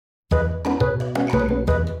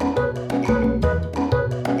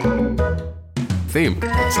Theme.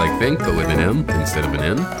 It's like think, but with an M instead of an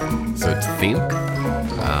N. So it's theme.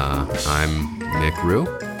 I'm Nick Rue.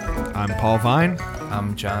 I'm Paul Vine.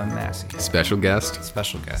 I'm John Massey. Special guest.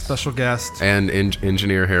 Special guest. Special guest. And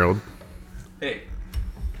engineer Harold,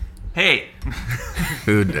 Hey.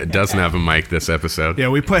 who doesn't have a mic this episode. Yeah,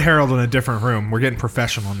 we put Harold in a different room. We're getting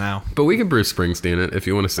professional now. But we can Bruce Springsteen it. If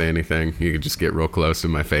you want to say anything, you can just get real close to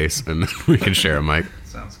my face and we can share a mic.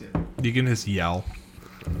 Sounds good. You can just yell.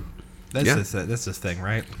 That's Yeah. that's his thing,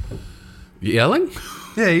 right? Yelling?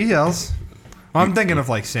 Yeah, he yells. Well, I'm thinking of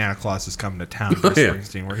like Santa Claus is coming to town, Bruce Yeah.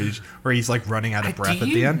 Springsteen, where he's like running out of breath Do at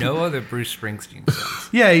you the end. know other Bruce Springsteen songs?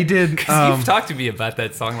 Yeah, he did. You've talked to me about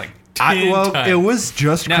that song like 10 times. It was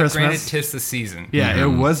just now, Christmas. granted, 'tis the season. Yeah, it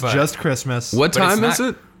was But- just Christmas. What But it's time is not-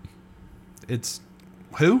 it? It's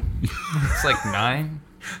who? It's like 9.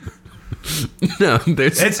 No,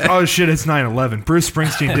 there's It's oh shit! It's 9/11. Bruce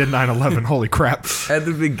Springsteen did 9/11. Holy crap! at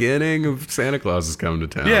the beginning of Santa Claus is coming to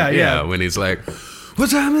town. Yeah. When he's like,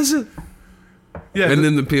 "What time is it?" Yeah, And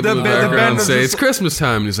then the people in the background was say, just "It's Christmas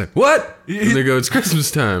time." And he's like, "What?" And they go, "It's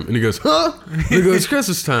Christmas time." And he goes, "Huh?" And they go, "It's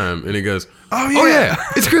Christmas time." And he goes, Oh, "Oh yeah. yeah,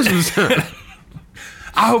 it's Christmas time."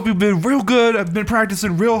 I hope you've been real good. I've been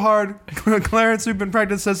practicing real hard. Clarence, you've been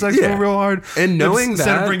practicing saxophone Yeah. real hard. And knowing Instead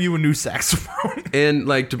that- of bring you a new saxophone. And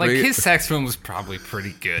like to Like, bring his saxophone was probably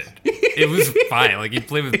pretty good. It was fine. Like, you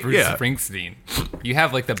play with Bruce Yeah. Springsteen. You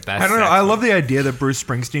have, like, the best I don't know. I saxophone. love the idea that Bruce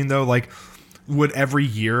Springsteen, though, like, would every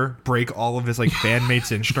year break all of his like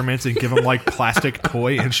bandmates' instruments and give them like plastic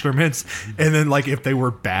toy instruments, and then like if they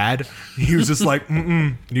were bad, he was just like,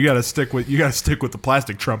 you gotta stick with the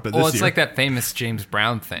plastic trumpet Well, this it's year. like that famous James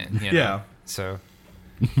Brown thing. You know? Yeah. So,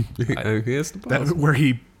 he has to pause. that, where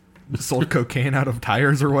he sold cocaine out of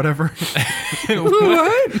tires or whatever.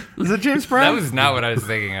 What? Is it James that Brown? was not what I was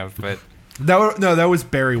thinking of, but that was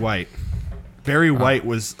Barry White. Barry White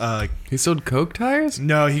was He sold Coke tires?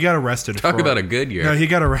 no, he got arrested. Talk for, about a good year. No, he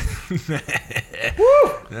got arrested.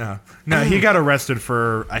 Yeah, no, he got arrested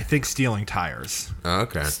for I think stealing tires. Oh,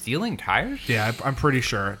 okay. stealing tires? Yeah, I'm pretty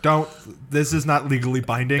sure. This is not legally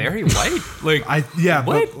binding. Barry White? Like, But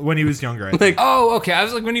What? when he was younger, I think. Like oh, okay. I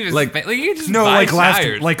was like, when he was Like- you could just No, buy like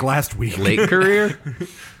tires. last week. late career?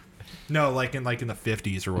 No, like in the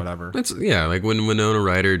 50s or whatever. It's like when Winona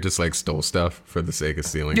Ryder just like stole stuff for the sake of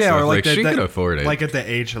stealing Yeah, stuff. or like she could afford it. Like at the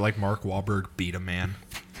age that like Mark Wahlberg beat a man.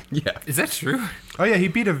 yeah. Is that true? Oh yeah, he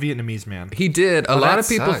beat a Vietnamese man. He did. A lot that of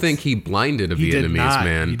people sucks. think he blinded a He did Vietnamese not.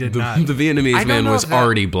 man. He did the, not. the Vietnamese I don't man know was if that-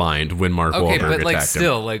 already blind when Mark Okay, Wahlberg but like attacked him.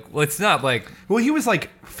 still, like it's not like Well, he was like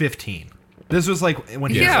 15. This was like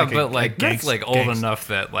when he was yeah, like but like that's like old gangster. enough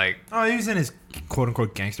that like Oh, he was in his quote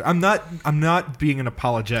unquote gangster. I'm not being an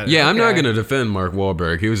apologetic. Yeah, I'm not Okay. going to defend Mark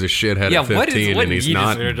Wahlberg. He was a shithead yeah. at 15, What and he's need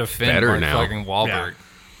not is there to defend better Mark now. fucking Wahlberg?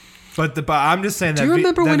 But I'm just saying that. Do you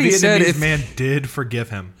remember that when he Vietnamese said if- man did forgive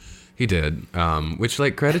him? He did. Which,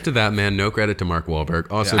 like, credit to that man, no credit to Mark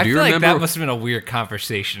Wahlberg. Also, I do you feel like remember that must have been a weird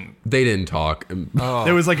conversation. they didn't talk? Oh,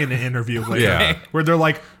 There was like an interview later Yeah. where they're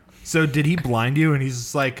like, "So did he blind you?" And he's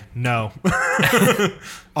just like, "No."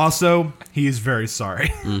 Also, he is very sorry.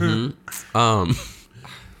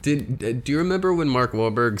 Do you remember when Mark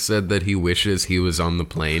Wahlberg said that he wishes he was on the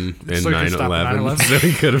plane in So he could stop 9/11, 9/11? so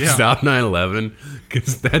he could have Yeah. stopped 9/11?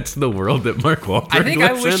 Because that's the world that Mark Wahlberg I think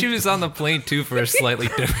I lives wish in. he was on the plane too for a slightly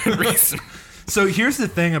different reason. So here's the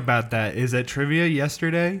thing about that: is at trivia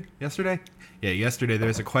yesterday. Yeah, yesterday.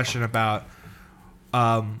 There's a question about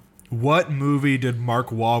what movie did Mark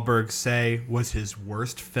Wahlberg say was his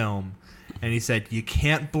worst film, and he said, "You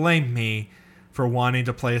can't blame me for wanting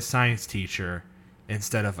to play a science teacher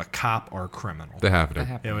instead of a cop or a criminal." The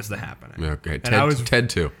Happening. It was The Happening. Okay, And I was Ted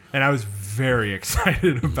 2. And I was very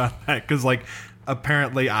excited about that because, like,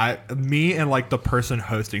 apparently me and, like, the person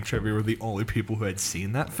hosting trivia were the only people who had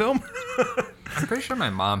seen that film. I'm pretty sure my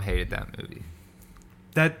mom hated that movie.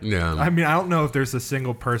 Yeah. I mean, I don't know if there's a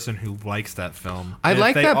single person who likes that film. I And like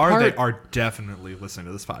if they that are, They part- are definitely listening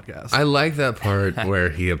to this podcast. I like that part where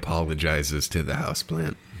he apologizes to the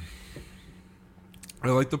houseplant. I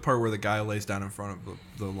like the part where the guy lays down in front of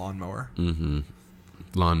the lawnmower.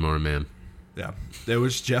 Lawnmower Man. Yeah. It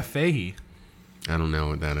was Jeff Fahey. I don't know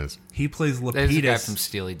what that is. He plays There's a guy Lapidus. from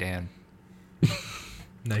Steely Dan.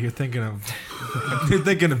 No, you're thinking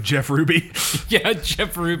of Jeff Ruby. Yeah,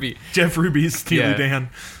 Jeff Ruby. Jeff Ruby's Steely Yeah. Dan.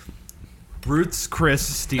 Roots Chris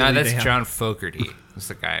Steely No, that's Dan. John Fogerty. That's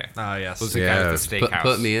the guy. Oh, yes. Was the guy at the steakhouse.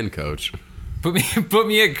 Put me in, coach. Put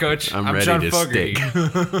me in, coach. I'm I'm ready John to Fogerty.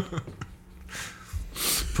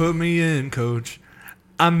 Put me in, coach.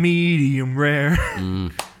 I'm medium rare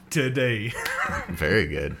today. Very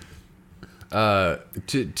good.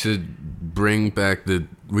 To bring back the.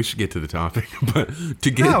 We should get to the topic, but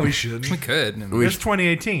to get. No, we shouldn't. We could. It's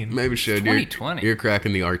 2018. Maybe should. 2020. You're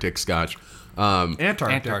cracking the Arctic Scotch.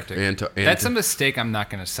 Antarctic. That's a mistake I'm not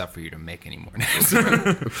going to suffer you to make anymore.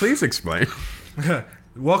 Please explain.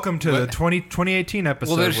 Welcome to the 2018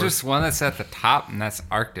 episode. Well, there's where- just one that's at the top, and that's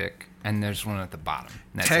Arctic, and there's one at the bottom.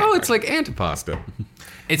 and that's Oh, it's Antarctic. like antipasta.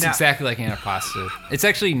 It's Now- exactly like antipasta. It's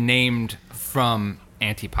actually named from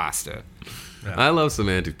antipasta. I love some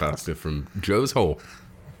antipasta from Joe's Hole.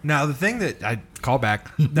 Now, the thing that I call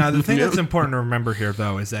back. Now, the thing that's important to remember here,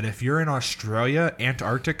 though, is that if you're in Australia,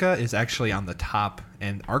 Antarctica is actually on the top,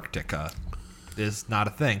 and Arctica is not a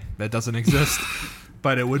thing. That doesn't exist,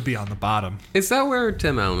 but it would be on the bottom. Is that where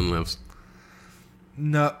Tim Allen lives?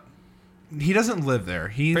 No, he doesn't live there.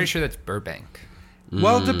 He Pretty sure that's Burbank.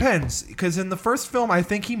 well, it depends, because in the first film, I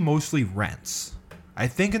think he mostly rents. I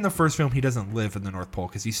think in the first film he doesn't live in the North Pole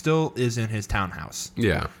because he still is in his townhouse,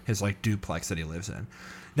 Yeah. his like duplex that he lives in.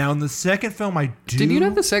 Now, in the second film, I do. Did you know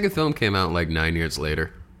the second film came out like 9 years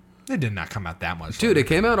later? It did not come out that much. Dude, later. it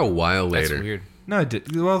came out a while That's later. weird. No, it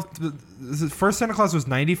did. Well, the first Santa Claus was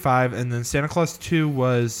 95, and then Santa Claus 2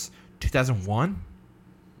 was 2001.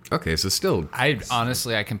 Okay, so still. I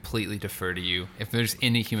completely defer to you. If there's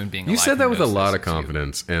any human being You alive said that who with a knows lot this, of it's you.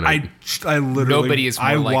 confidence, and I literally. Nobody is more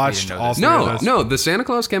I likely to watched know all this. three of No, those. no, the Santa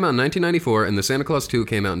Claus came out in 1994, and the Santa Claus 2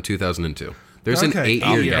 came out in 2002. There's an Okay.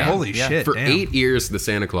 8-year yeah. gap. Holy Yeah. shit! For damn. 8 years, the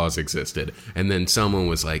Santa Claus existed, and then someone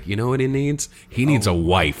was like, "You know what he needs? He needs a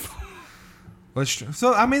wife." That's true.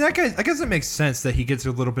 So I mean, I guess it makes sense that he gets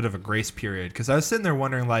a little bit of a grace period because I was sitting there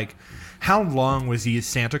wondering, like, how long was he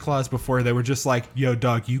Santa Claus before they were just like, "Yo,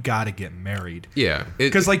 dog, you got to get married." Yeah,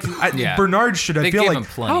 Because like Yeah. Bernard should. I They feel gave like him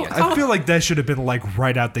plenty of I feel like that should have been like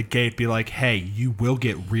right out the gate. Be like, "Hey, you will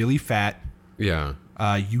get really fat. yeah.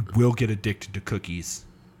 You will get addicted to cookies,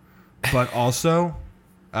 but also,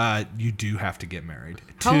 you do have to get married."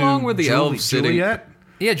 How long were the elves sitting- Juliet?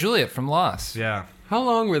 Yeah, Juliet from Lost. Yeah. How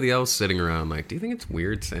long were the elves sitting around? Like, do you think it's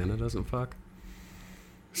weird Santa doesn't fuck?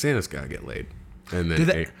 Santa's gotta get laid, and then Do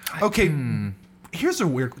they, okay, here's a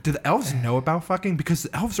weird. Do the elves know about fucking? Because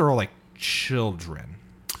the elves are all like children.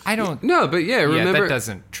 I don't. no, but yeah, Yeah, remember that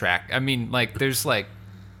doesn't track. I mean, like, there's like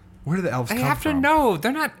Where do the elves they come have from? to know.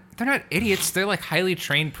 They're not idiots. They're like highly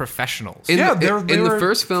trained professionals. In Yeah, the, they in were, the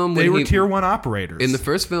first film they when were he, tier 1 operators. in the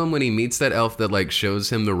first film when he meets that elf that like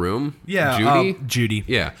shows him the room, yeah, Judy. Judy.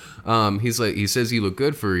 Yeah, he's like, he says you look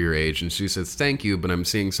good for your age, and she says thank you, but I'm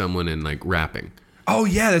seeing someone in like rapping. Oh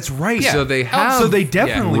yeah, that's right. Yeah. So they have So they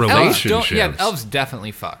definitely Yeah. fuck. Relationships. Elves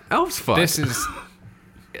definitely fuck. Elves fuck. This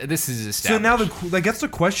is established. So now I guess the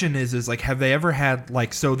question is like, have they ever had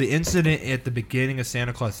like, so the incident at the beginning of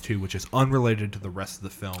Santa Claus 2, which is unrelated to the rest of the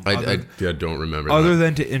film, I don't remember. other that.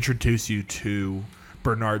 than to introduce you to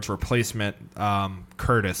Bernard's replacement,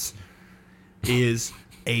 Curtis, is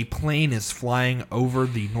a plane is flying over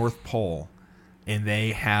the North Pole, and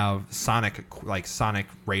they have sonic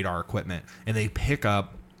radar equipment, and they pick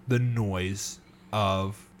up the noise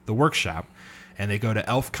of the workshop, and they go to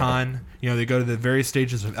ElfCon. They go to the various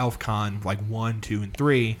stages of ElfCon, like 1, 2, and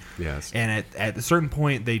 3. Yes. And at a certain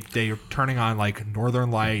point, they are turning on like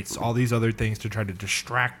Northern Lights, all these other things to try to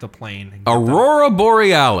distract the plane. And get them- Aurora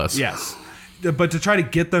Borealis. Yes, but to try to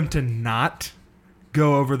get them to not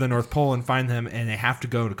go over the North Pole and find them, and they have to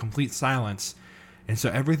go to complete silence. And so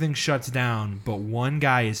everything shuts down, but one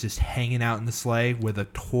guy is just hanging out in the sleigh with a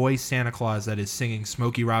toy Santa Claus that is singing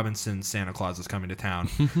Smokey Robinson's Santa Claus is Coming to Town.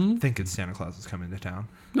 Thinking Santa Claus is Coming to Town.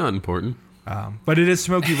 Not important. But it is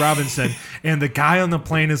Smokey Robinson, and the guy on the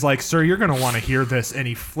plane is like, "Sir, you're going to want to hear this." And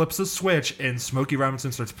he flips a switch, and Smokey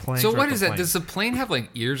Robinson starts playing. So throughout what the is that? plane. Does the plane have like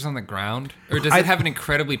ears on the ground, or does it have an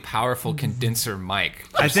incredibly powerful condenser mic?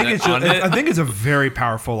 I think it's on just, it? I think it's a very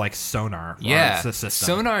powerful like sonar. Yeah, system.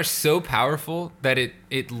 sonar is so powerful that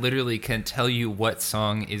it literally can tell you what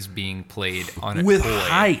song is being played on a with toy.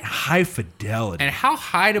 high fidelity. And how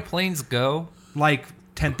high do planes go? Like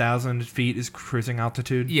 10,000 feet is cruising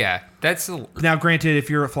altitude. Yeah, that's a, Now, granted, if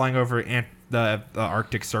you're flying over the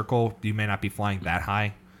Arctic Circle, you may not be flying that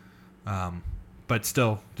high. But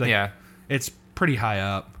still, like, yeah, it's pretty high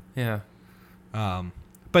up. yeah.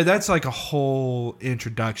 But that's like a whole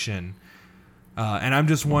introduction. And I'm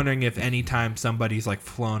just wondering if anytime somebody's like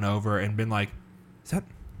flown over and been like, "Is that?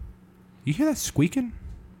 You hear that squeaking?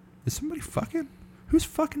 Is somebody fucking? Who's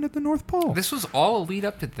fucking at the North Pole?" This was all a lead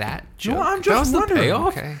up to that joke. No, I'm That just was the wondering.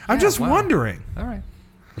 payoff? Okay. I'm Yeah, just wow. wondering. All right.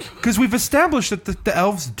 Because we've established that the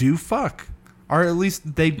elves do fuck, or at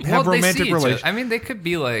least they have Well, they romantic see each other. relations. I mean, they could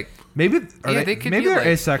be like. Maybe Yeah, they could maybe be they're like-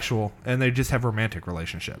 asexual and they just have romantic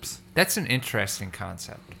relationships. That's an interesting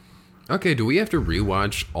concept. Okay, do we have to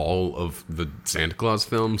rewatch all of the Santa Claus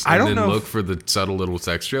films I and don't then know look if- for the subtle little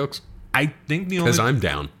sex jokes? I think the Because only I'm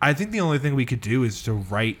down. I think the only thing we could do is to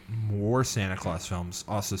write more Santa Claus films,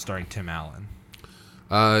 also starring Tim Allen.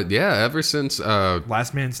 Yeah, ever since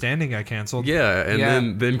Last Man Standing got canceled. yeah, and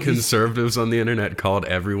Yeah. then conservatives on the internet called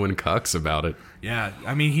everyone cucks about it. Yeah,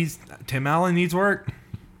 I mean Tim Allen needs work.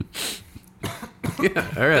 Yeah,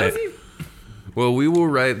 all right. Well, we will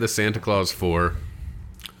write the Santa Claus 4.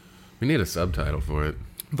 We need a subtitle for it.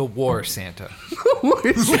 The War Santa. War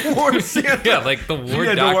Santa. Yeah, like the War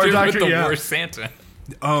Yeah, the Doctor, War with Doctor, the yeah. War Santa.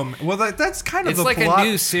 Well, that's kind of It's the like plot. a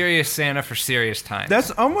new serious Santa for serious times.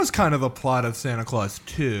 That's almost kind of the plot of Santa Claus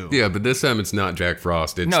 2. Yeah, but this time it's not Jack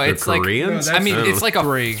Frost. It's No, the it's like Koreans. No, I mean, Oh. it's like a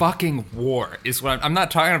 3. fucking war. Is what I'm not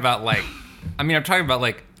talking about. Like, I mean, I'm talking about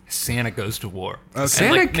like Santa goes to war. And,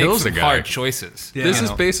 Santa like, kills makes a some guy. hard choices. Yeah. This you is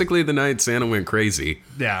know? basically the night Santa went crazy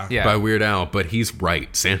Yeah. Yeah. by Weird Al, but he's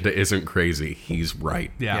right. Santa isn't crazy. He's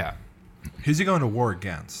right. Yeah. Yeah. Who's he going to war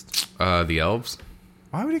against? The elves.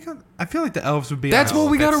 Why would he go? I feel like the elves would be. That's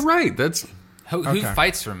what we got to That's write. That's Who Okay.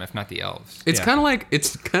 fights for him if not the elves? it's Yeah. kind of like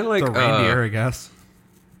the reindeer, I guess.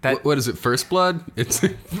 That what is it? First Blood. It's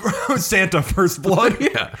Santa First Blood.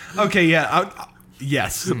 yeah. Okay. Yeah.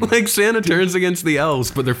 Yes. Like Santa turns against the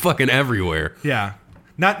elves, but they're fucking everywhere. Yeah.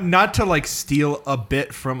 Not to like steal a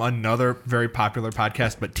bit from another very popular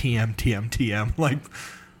podcast, but TM. Like,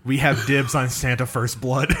 we have dibs on Santa First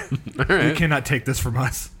Blood. You cannot take this from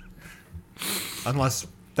us. Unless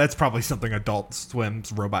that's probably something Adult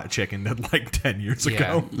Swim's Robot Chicken did like 10 years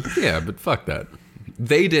ago. Yeah, but fuck that.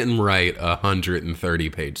 They didn't write a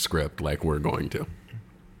 130-page script like we're going to.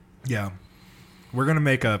 Yeah. We're going to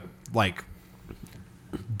make a, like,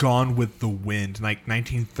 Gone with the Wind, like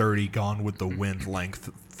 1930 Gone with the Wind length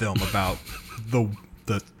film about the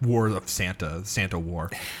war of Santa War.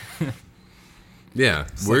 Yeah,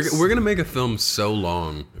 we're gonna make a film so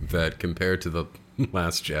long that compared to the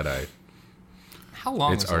Last Jedi, how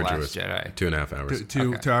long it's was the arduous. Last Jedi? 2.5 hours.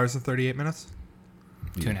 Two Okay. hours and 38 minutes?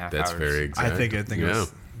 2.5 That's hours. very exact. I think it yeah.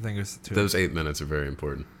 was 2. Those 8 minutes are very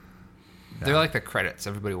important. They're like the credits.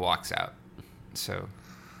 Everybody walks out. So,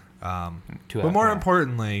 2 But more hours.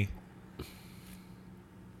 importantly,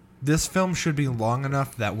 this film should be long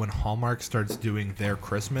enough that when Hallmark starts doing their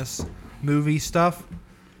Christmas movie stuff,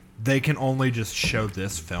 they can only just show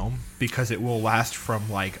this film because it will last from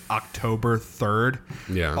like October 3rd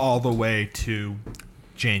Yeah. all the way to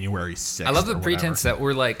January 6th. I love the or pretense whatever. that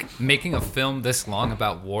we're like making a film this long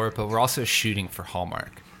about war, but we're also shooting for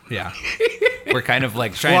Hallmark. Yeah. We're kind of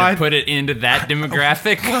like trying Well, to I- put it into that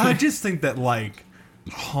demographic. Well, I just think that like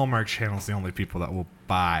Hallmark Channel's the only people that will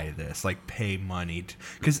buy this, like pay money,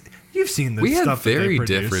 because you've seen the We had stuff that they very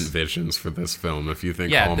produce. different visions for this film. If you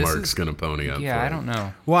think Yeah, this Hallmark's is- gonna pony up, Yeah, for I it. don't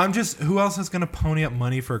know. Well, who else is going to pony up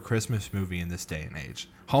money for a Christmas movie in this day and age?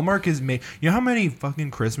 Hallmark has made, you know how many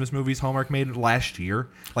fucking Christmas movies Hallmark made last year?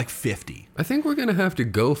 Like 50. I think we're gonna have to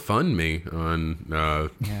go fund me on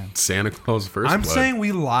Santa Claus First I'm Blood. saying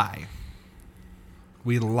we lie.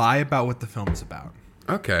 We lie about what the film's about.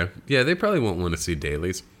 Okay, yeah, they probably won't want to see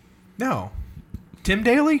dailies. No. Tim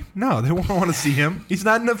Daly? No, they won't want to see him. He's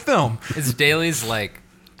not in the film. It's dailies like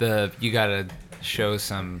you gotta show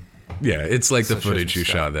some. Yeah, it's like the So show footage some you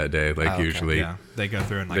stuff. shot that day. Like Oh, okay. usually, Yeah, they go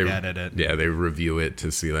through and like they edit it. Yeah, they review it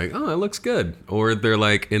to see like, oh, it looks good. Or they're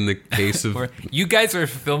like, in the case of Or you guys are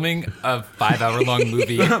filming a 5-hour-long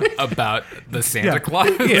movie about the Santa Yeah. Claus.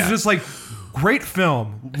 It's just like, great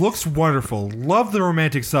film, looks wonderful, love the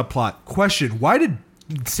romantic subplot. Question, why did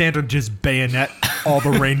Santa just bayonet all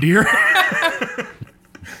the reindeer?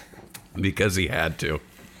 because he had to.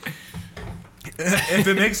 If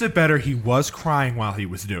it makes it better, he was crying while he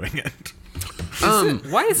was doing it.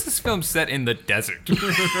 Why is this film set in the desert?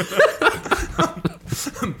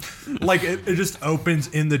 Like, it just opens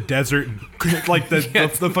in the desert. And, like, the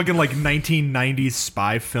fucking, like, 1990s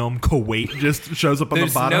spy film, Kuwait, just shows up on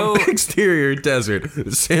There's the bottom. no Exterior desert.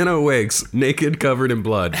 Santa wakes, naked, covered in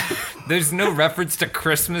blood. There's no reference to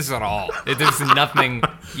Christmas at all. There's nothing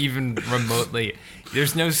even remotely.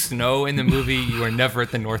 There's no snow in the movie. You are never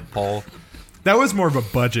at the North Pole. That was more of a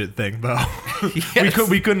budget thing, though. Yes.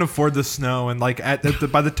 We couldn't afford the snow, and, like,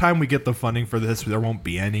 by the time we get the funding for this, there won't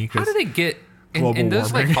be any. 'cause- How do they get Global in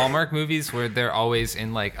those like warming. Hallmark movies where they're always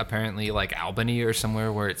in like apparently like Albany or somewhere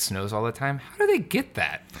where it snows all the time? How do they get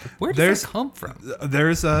that? Where does that come from?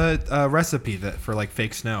 There's a recipe that for like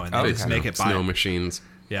fake snow, and they Okay. just make it by Snow machines.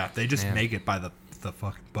 yeah, they just Yeah. make it by the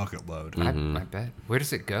fucking bucket load. I bet. Where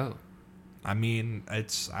does it go? I mean, I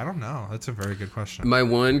don't know. That's a very good question. My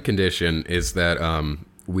one condition is that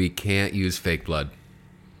we can't use fake blood.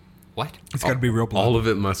 What? It's got to be real blood. All of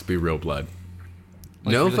it must be real blood.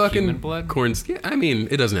 Like no real fucking human blood? corn. Yeah, I mean,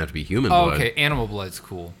 it doesn't have to be human Oh, blood. okay. Animal blood's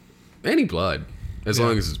cool. Any blood, as Yeah.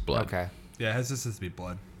 long as it's blood. Okay. Yeah, it has to be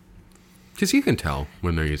blood. Because you can tell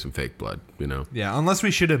when they're using fake blood. You know, Yeah, unless we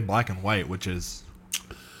shoot it in black and white, which is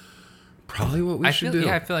probably what we I should feel do.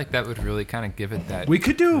 I feel like that would really kind of give it that. we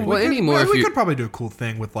could do. Well, we could, anymore, if we you- could probably do a cool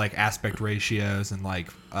thing with like aspect ratios and like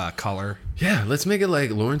color, Yeah, let's make it like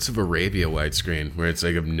Lawrence of Arabia widescreen, where it's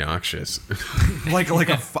like obnoxious. like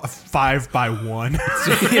a 5x1,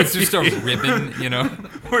 it's just a ribbon, you know.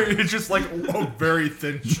 where it's just like a very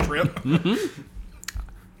thin strip.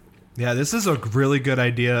 Yeah, this is a really good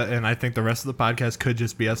idea, and I think the rest of the podcast could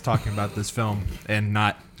just be us talking about this film and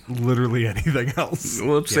not literally anything else.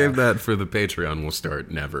 We'll save that for the Patreon. We'll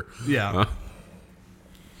start never. Yeah.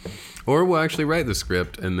 Or we'll actually write the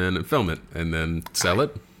script and then film it and then sell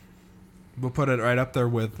it. We'll put it right up there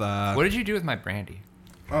with. What did you do with my brandy?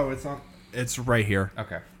 Oh, it's on. It's right here.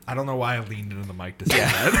 Okay. I don't know why I leaned into the mic to say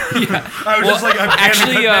that. I was Well, just like, I'm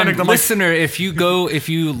actually, panicked the mic. listener, if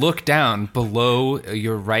you look down below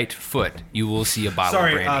your right foot, you will see a bottle of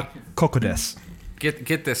Sorry, brandy. Cocodes.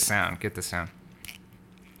 Get this sound. Get this sound.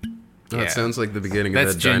 Oh, Yeah. it sounds like the beginning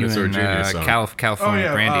That's of that Dinosaur genuine Jr. song.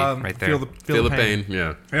 California brandy right there. Feel Feel the pain.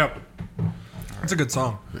 Yeah. Yep. That's a good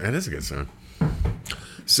song. That is a good song.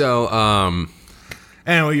 So,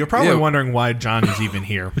 Anyway, you're probably Yeah. wondering why John is even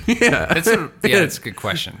here. That's a good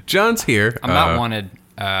question. John's here. I'm not wanted,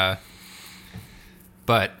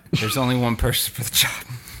 but there's only one person for the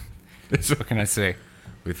job. What can I say?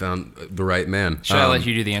 We found the right man. Should I let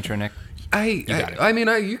you do the intro, Nick? got it. I mean,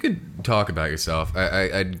 you could talk about yourself.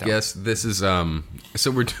 I guess this is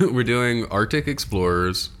So we're doing Arctic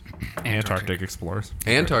Explorers, Antarctic Explorers.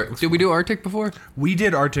 Antarctic. Did we do Arctic before? We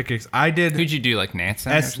did Arctic. I did Who'd you do, like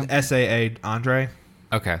Nansen or something? SAA Andre.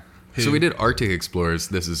 Okay. So we did Arctic Explorers.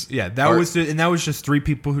 This is Yeah, that was just 3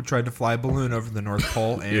 people who tried to fly a balloon over the North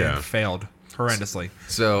Pole and Yeah. failed horrendously.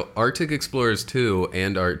 So Arctic Explorers 2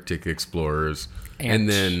 and Arctic Explorers, and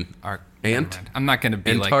then I'm not going to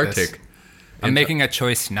be like Antarctic. this. I'm making a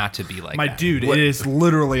choice not to be like My that. dude, What- it is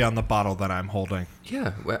literally on the bottle that I'm holding.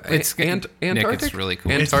 Yeah, well, It's Antarctic. Nick, it's really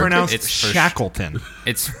cool. It's Antarctic? pronounced It's for Shackleton.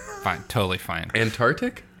 It's fine, totally fine.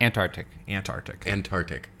 Antarctic. Antarctic, Antarctic.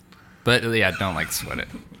 Antarctic. but yeah, don't like sweat it.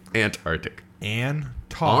 Antarctic.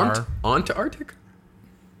 Antarctic. Antarctic.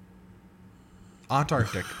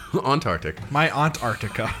 Antarctic. Antarctic. My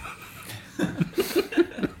Antarctica.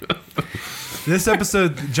 This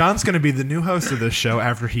episode, John's going to be the new host of this show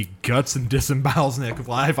after he guts and disembowels Nick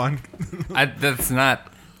live on. That's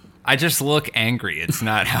not. I just look angry. It's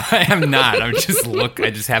not how I am. Not. I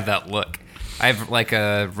just have that look. I have like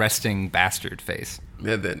a resting bastard face.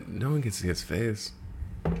 Yeah, that no one can see his face.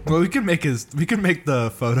 Well, we can make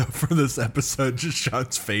the photo for this episode just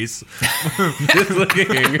John's face. Just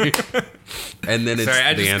looking angry. And then it's Sorry,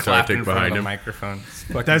 I the just clapped Antarctic in front behind of the him. microphone. It's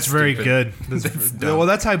fucking That's very stupid. good. dumb. Well,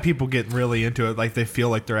 that's how people get really into it. Like they feel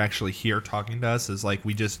like they're actually here talking to us. Is like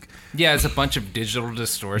we just Yeah, it's a bunch of digital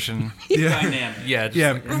distortion. yeah Yeah, just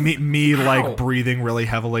yeah like- me Ow. like breathing really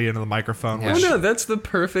heavily into the microphone. Yeah. Oh no, that's the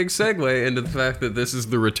perfect segue into the fact that this is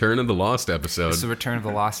the Return of the Lost episode It's the Return of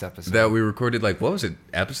the Lost episode. that we recorded. Like, what was it?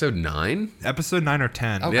 Episode 9? Episode 9 or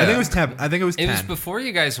 10. Okay. I think it was 10. I think it was 10. It was before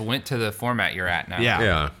you guys went to the format you're at now. Yeah.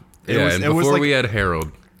 Yeah. It Yeah, was- and it was before like- we had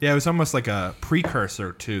Harold. Yeah, it was almost like a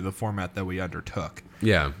precursor to the format that we undertook.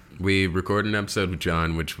 Yeah, we recorded an episode with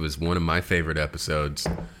John, which was one of my favorite episodes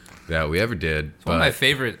that we ever did. One of my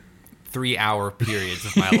favorite 3-hour periods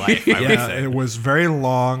of my life, I would Yeah, say. it was very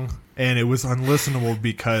long and it was unlistenable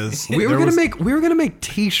because we were there gonna make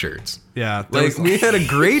T-shirts. yeah there Like was- we had a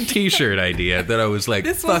great T-shirt idea that I was like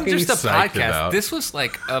This wasn't fucking just a psyched podcast. about. This was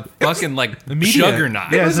like a fucking like the media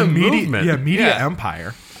juggernaut. Yeah, was it's a media movement. Yeah, media Yeah.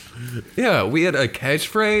 empire. Yeah, we had a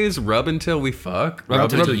catchphrase: "Rub until we fuck."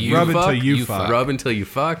 Rub until you rub fuck. until you You fuck. fuck. Rub until you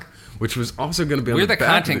fuck, which was also going to be on We're the back of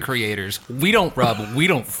content creators. We don't rub. We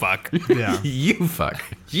don't fuck. Yeah. You fuck.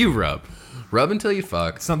 You rub. Rub until you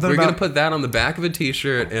fuck. Something We're gonna about- put that on the back of a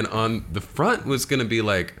T-shirt, and on the front was gonna be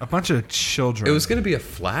like A bunch of children. it was gonna be a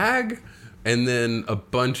flag, and then a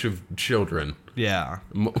bunch of children, yeah.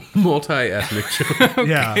 multi-ethnic children.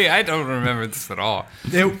 Yeah. Hey, I don't remember this at all.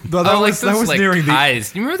 That Oh, was those, like, nearing the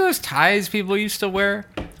ties. You remember those ties people used to wear?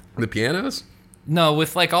 The pianos. No,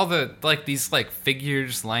 with like all the like these like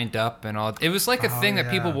figures lined up and all. It was like a thing that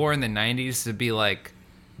people yeah. wore in the '90s to be like,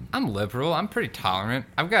 I'm liberal. I'm pretty tolerant.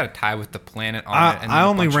 I've got a tie with the planet on it. And I then a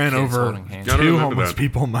only bunch of ran kids over holding hands. I don't 2 remember homeless that.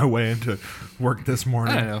 people on my way into work this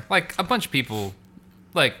morning. I don't know, like a bunch of people,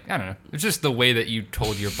 like I don't know. It's just the way that you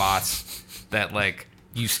told your boss that like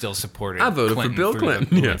you still supported. I voted for Clinton Bill through Clinton,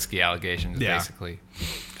 The yeah. Lewinsky allegations, Yeah. basically.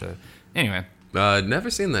 So, anyway, Never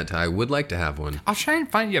seen that tie. Would like to have one. I'll try and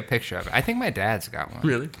find you a picture of it. I think my dad's got one.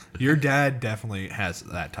 Really? Your dad definitely has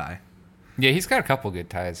that tie. Yeah, he's got a couple good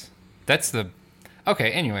ties. That's the...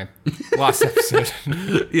 Okay, anyway. Last episode.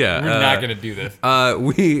 Yeah. We're not going to do this.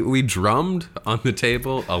 We drummed on the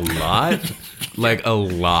table a lot. Like, a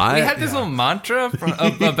lot. We had this little mantra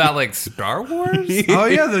about, like, Star Wars? Oh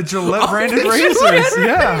yeah, the Gillette branded razors.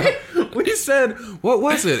 Yeah, We said, what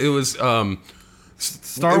was it? It was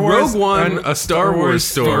Star Wars. Rogue One, a Star Wars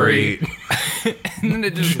story. And then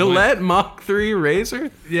it just Gillette Mach 3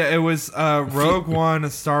 razor? Yeah, it was Rogue One,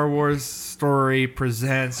 a Star Wars story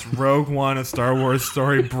presents Rogue One, a Star Wars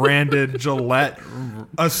story branded Gillette,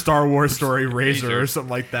 a Star Wars story razor or something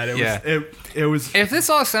like that. It was. If this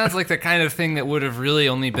all sounds like the kind of thing that would have really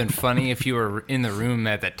only been funny if you were in the room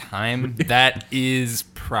at the time, that is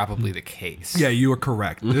probably the case. Yeah, you were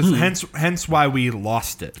correct. Hence why we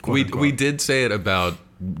lost it. quote We unquote. did say it about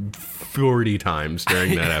 40 times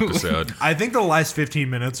during that episode. I think the last 15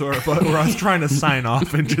 minutes were us trying to sign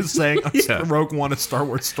off and just saying Rogue One, a Star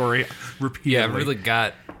Wars story repeatedly. Yeah, really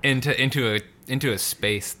got into a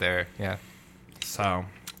space there. Yeah. So.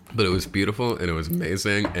 But it was beautiful, and it was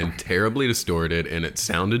amazing, and terribly distorted, and it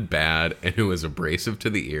sounded bad, and it was abrasive to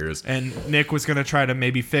the ears. And Nick was going to try to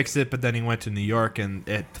maybe fix it, but then he went to New York, and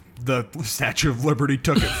the Statue of Liberty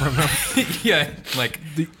took it from him. Yeah, like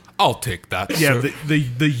I'll take that. Yeah, sir.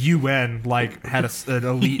 the UN like had an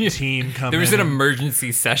elite team come. There was in an and,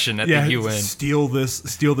 emergency session at yeah, the UN. steal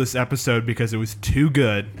this episode because it was too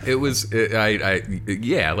good. It was,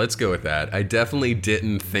 yeah, let's go with that. I definitely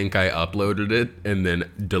didn't think I uploaded it and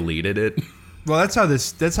then deleted it. Well, that's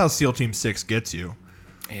how SEAL Team 6 gets you.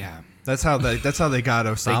 Yeah, That's how they got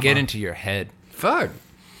Osama. they get into your head. Fuck.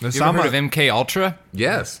 You ever heard of MK Ultra?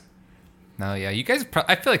 Yes. No, yeah, you guys.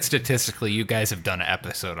 I feel like statistically, you guys have done an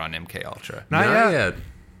episode on MK Ultra. Not yet.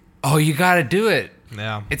 Oh, you got to do it.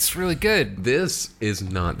 Yeah. It's really good. This is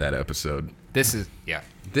not that episode. This is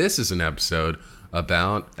This is an episode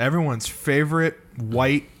about Everyone's favorite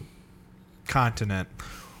white continent.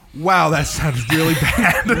 Wow, that sounds really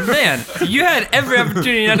bad. Man, you had every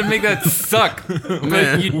opportunity not to make that suck, but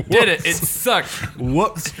Man, you did it. It sucked.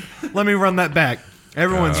 Whoops. Let me run that back.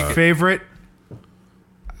 Everyone's favorite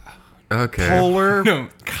okay. polar No.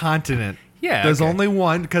 continent. Yeah, There's okay. only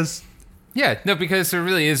one because Yeah, no, because there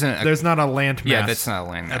really isn't. there's not a land mass. Yeah, that's not a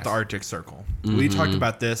land at the mass. Arctic Circle. We talked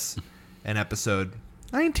about this in episode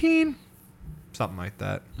 19, something like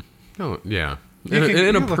that. Oh, yeah. You can- In you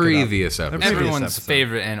a look it up. previous A episode. previous Everyone's episode.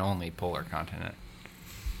 favorite and only polar continent.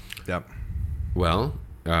 Yep. Well,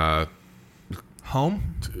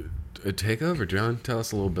 Home. take over, John. Tell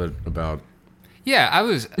us a little bit about. Yeah, I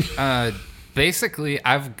was basically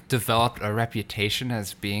I've developed a reputation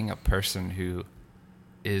as being a person who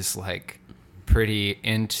is like pretty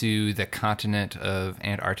into the continent of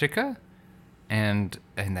Antarctica and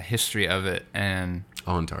the history of it and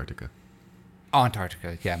Antarctica.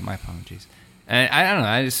 Antarctica. Yeah, my apologies. And I don't know.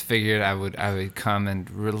 I just figured I would come and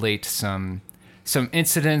relate some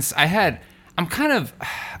incidents. I'm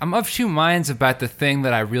of two minds about the thing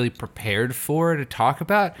that I really prepared for to talk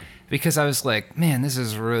about because I was like, man, this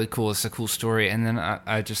is really cool. It's a cool story. And then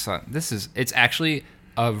I just thought it's actually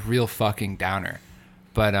a real fucking downer.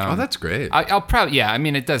 But Oh, that's great. I'll probably I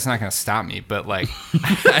mean it's not gonna stop me. But like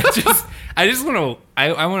I just want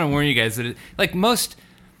to warn you guys that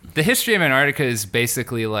the history of Antarctica is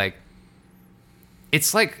basically like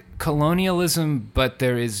it's like colonialism, but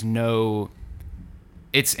there is no.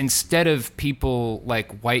 It's instead of people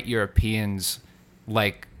like white Europeans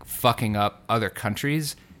like fucking up other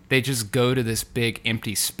countries, they just go to this big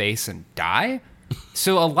empty space and die.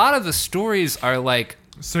 So a lot of the stories are like.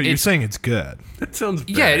 So you're saying it's good? That sounds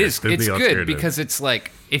Yeah, it better is. than It's the good alternative. because it's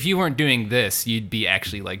like if you weren't doing this, you'd be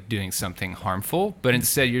actually like doing something harmful. But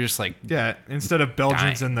instead, you're just like Yeah. Instead of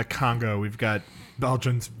Belgians Dying. in the Congo, we've got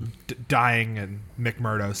Belgians dying in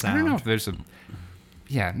McMurdo sound. I don't know if there's a.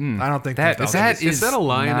 Yeah, I don't think that there's is that Is that a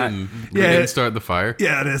line not- in We Yeah, Didn't it- Start the Fire?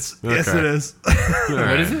 Yeah, it is. Yes, Okay. it is.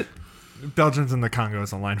 What is it? Belgians in the Congo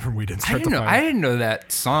is a line from We Didn't I Start didn't the know. Fire. I didn't know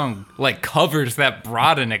that song like covers that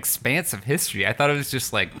broad and expansive history. I thought it was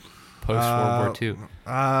just like post World War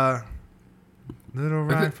II. Little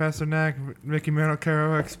Rock, Faster Neck, Mickey Mantle,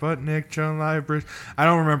 Kerouac, Sputnik, Joan Liebridge. I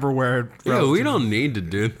don't remember where. it Yeah, we relative- don't need to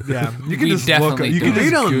do that. Yeah, you can We just look. definitely You can don't. just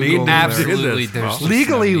We don't Google need it. to Absolutely, do this, there's bro. just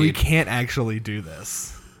Legally, no we need. can't actually do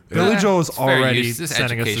this. Yeah. Billy Joel is It's fair already use. This is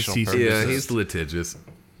sending us a educational cease and purposes. Yeah, desist. he's litigious.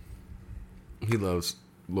 He loves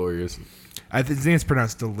lawyers. I think it's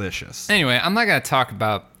pronounced delicious. Anyway, I'm not going to talk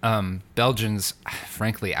about Belgians.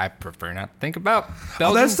 Frankly, I prefer not to think about Oh,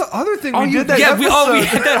 Belgians. that's the other thing we did that yeah, episode. we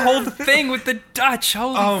had that whole thing with the Dutch.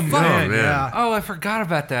 Holy fuck. Man, man. yeah. Oh, I forgot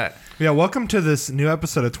about that. Yeah, welcome to this new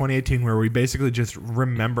episode of 2018 where we basically just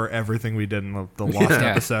remember everything we did in the lost Yeah.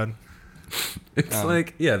 episode. It's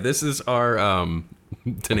this is our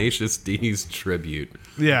Tenacious D's tribute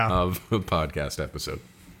Yeah. of a podcast episode.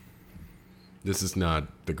 This is not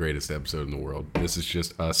the greatest episode in the world. This is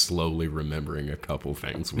just us slowly remembering a couple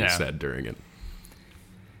things we Yeah. said during it.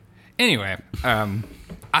 Anyway, I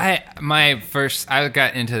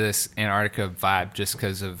got into this Antarctica vibe just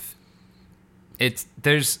because of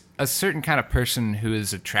there's a certain kind of person who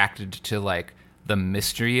is attracted to like the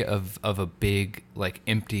mystery of a big like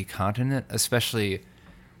empty continent, especially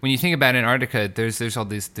when you think about Antarctica. There's a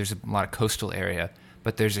lot of coastal area,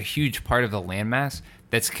 but there's a huge part of the landmass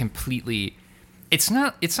that's completely. It's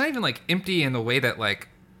not even like empty in the way that like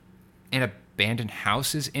an abandoned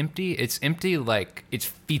house is empty. It's empty like it's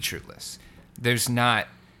featureless.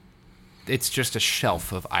 It's just a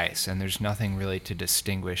shelf of ice, and there's nothing really to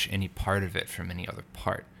distinguish any part of it from any other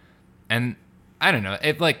part. And I don't know,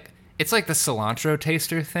 it's like the cilantro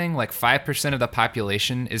taster thing. Like 5% of the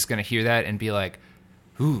population is gonna hear that and be like,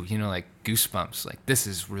 ooh, like goosebumps. Like this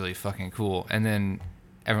is really fucking cool. And then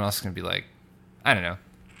everyone else is gonna be like, I don't know.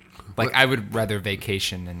 Like I would rather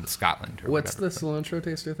vacation in Scotland. Or What's whatever. the cilantro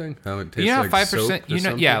taster thing? How it tastes How like 5%? soap or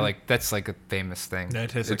something? Yeah, like that's like a famous thing. Yeah,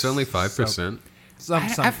 it tastes It's like only soap. 5%.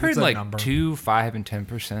 I've heard it's a like number. 2, 5, and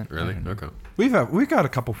 10%. Really? Okay. We've got a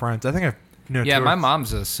couple friends. I think I know. Yeah, two my or-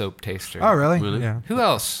 mom's a soap taster. Oh, really? Really? Yeah. Who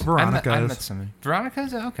else? Veronica I is. met somebody.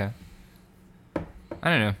 Veronica's okay. I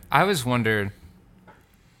don't know. I always wondered.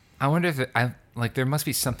 I wonder if there must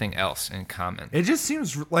be something else in common. It just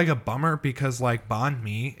seems like a bummer because like banh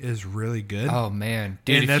mi is really good. Oh man,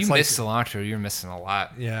 dude! And If that's you like- miss cilantro, you're missing a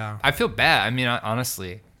lot. Yeah. I feel bad. I mean,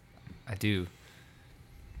 honestly, I do.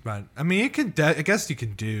 But I mean, it can. I guess you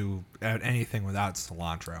can do anything without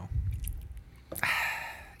cilantro.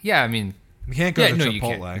 Yeah, I mean, You can't go yeah, to no,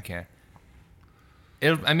 Chipotle. you can't.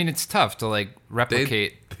 You can't. I mean, it's tough to like They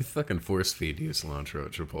replicate. fucking force feed you cilantro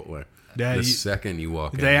at Chipotle. Yeah, the you- second you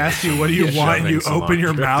walk in. They ask you, "What do you You're want?" And you shoving open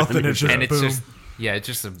your cilantro mouth, in and your it's just and it's boom. just it's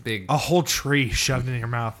just a big. A whole tree shoved in your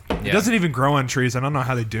mouth. It Yeah. doesn't even grow on trees. I don't know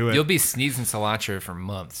how they do it. You'll be sneezing cilantro for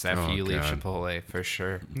months after Oh, you leave God. Chipotle, for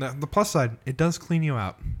sure. The plus side, it does clean you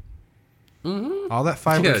out. Mm-hmm. All that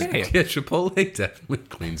fiber. Yeah, Okay. yeah, Chipotle definitely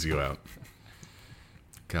cleans you out.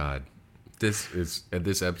 God, this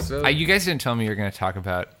episode. You guys didn't tell me you were going to talk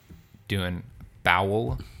about doing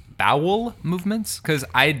bowel movements, because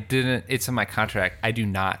I didn't. It's in my contract. I do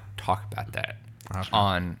not talk about that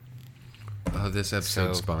on. this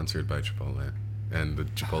episode's So- sponsored by Chipotle and the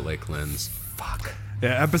Chipotle cleanse. Fuck.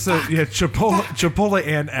 Yeah, Chipotle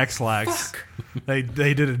and X-Lax. They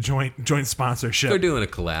did a joint They're sponsorship. doing a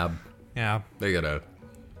collab. Yeah. They got a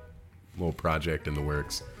little project in the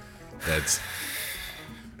works. That's.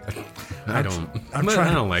 I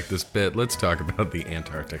don't like this bit. Let's talk about the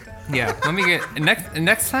Antarctic. Yeah. Let me get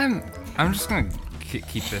next time. I'm just going to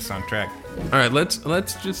keep this on track. All right, let's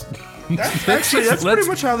just. Actually, that's pretty let's-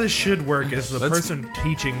 much how this should work. Is the let's- person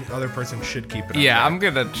teaching the other person should keep it. on Yeah, track. I'm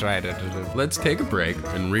going to try to do it. Let's take a break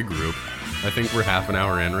and regroup. I think we're half an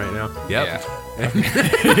hour in right now. Yep. Yeah.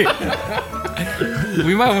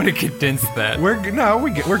 We might want to condense that. We're good.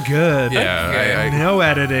 Yeah. Okay. No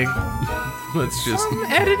editing. Let's just.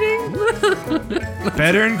 Editing.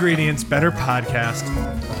 Better ingredients. Better podcast.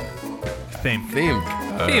 Fame. Think.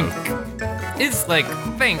 Think. It's like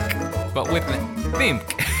think, but with the think.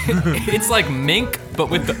 It's like mink, but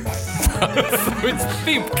with the. So it's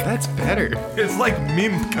think. That's better. It's like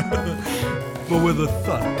mimk, but with a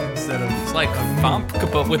th instead of. It's like thump,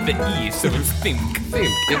 but with the e, so it's think. Think.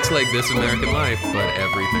 It's like This American Life, but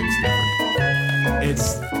everything's different.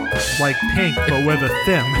 It's like pink, but with a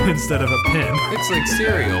thim instead of a pin. It's like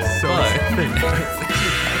cereal, So but, it's pink.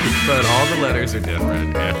 but all the letters are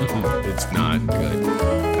different, and it's not good.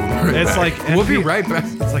 It's like We'll be NP right back.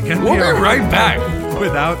 It's like NPR We'll be right back.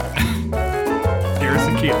 without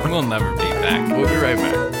Garrison Keelan. We'll never be back. We'll be right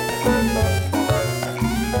back.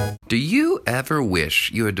 Do you ever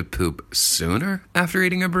wish you had to poop sooner after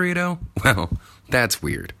eating a burrito? Well, that's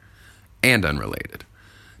weird and unrelated.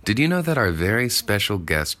 Did you know that our very special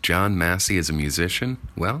guest, John Massey, is a musician?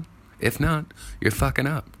 Well, if not, you're fucking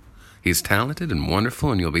up. He's talented and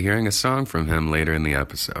wonderful, and you'll be hearing a song from him later in the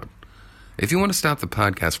episode. If you want to stop the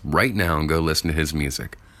podcast right now and go listen to his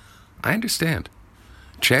music, I understand.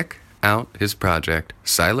 Check out his project,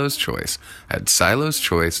 Silo's Choice, at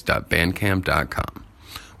siloschoice.bandcamp.com,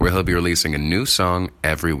 where he'll be releasing a new song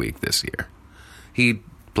every week this year. He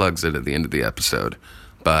plugs it at the end of the episode,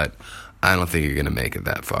 but I don't think you're going to make it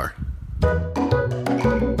that far.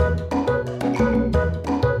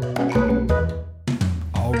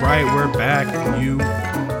 All right, we're back. You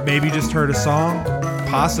maybe just heard a song,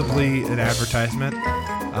 possibly an advertisement.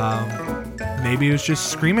 Maybe it was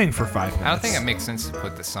just screaming for 5 minutes. I don't think it makes sense to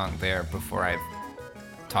put the song there before I've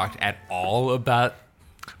talked at all about.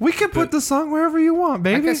 We can put the song wherever you want,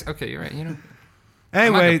 baby. I guess, okay, you're right. I'm not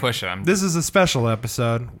Anyway, gonna push it. this is a special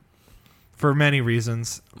episode for many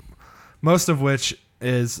reasons, most of which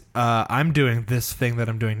is I'm doing this thing that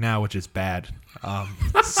I'm doing now, which is bad.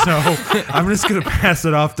 So I'm just gonna pass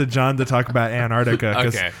it off to John to talk about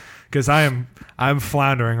Antarctica because I'm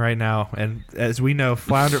floundering right now, and as we know,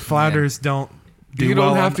 flounders don't do You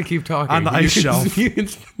well don't have to keep talking. on the ice shelf. You can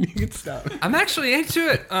stop. I'm actually into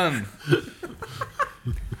it.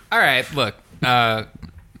 All right, look. I've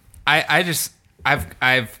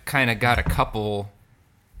kind of got a couple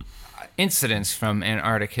incidents from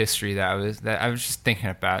Antarctic history that I was just thinking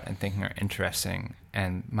about and thinking are interesting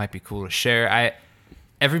and might be cool to share.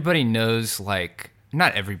 Everybody knows, like,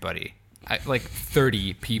 not everybody. Like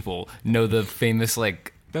 30 people know the famous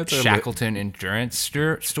That's our Shackleton endurance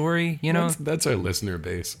story. You know, that's our listener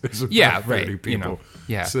base. It's about Yeah, 30 right, People.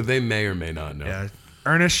 yeah. So they may or may not know. Yeah.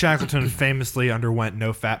 Ernest Shackleton famously underwent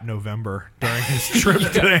No Fap November during his trip to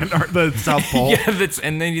the South Pole. Yeah,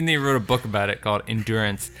 and then they wrote a book about it called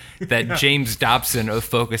Endurance that James Dobson of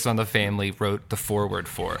Focus on the Family wrote the foreword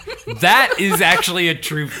for. That is actually a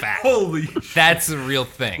true fact. Holy That's a real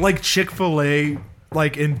thing. Like Chick-fil-A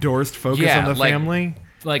endorsed Focus on the Family.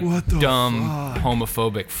 Like What the dumb fuck?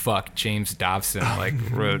 homophobic fuck James Dobson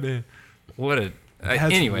wrote. Man, What a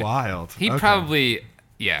that's anyway. wild. He Okay. probably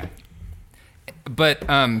but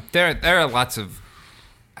there are lots of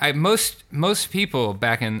most people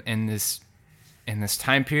back in this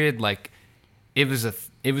time period, like it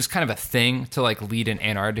was kind of a thing to lead an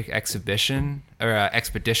Antarctic exhibition or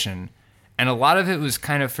expedition, and a lot of it was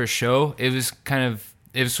kind of for show. It was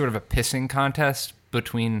sort of a pissing contest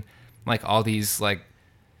between all these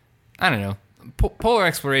I don't know. Polar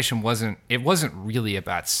exploration wasn't really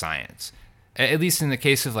about science. At least in the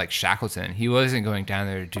case of Shackleton, he wasn't going down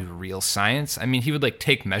there to do real science. I mean, he would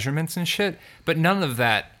take measurements and shit, but none of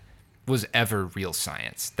that was ever real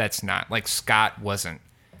science. That's not Scott wasn't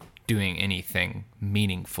doing anything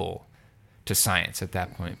meaningful to science at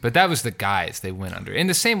that point. But that was the guise they went under. In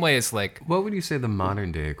the same way as What would you say the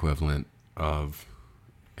modern day equivalent of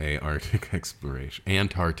Antarctic exploration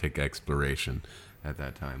at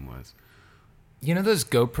that time was? you know those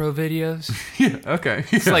GoPro videos? Yeah. Okay.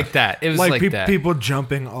 It's like that. It was like that. People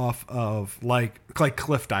jumping off of like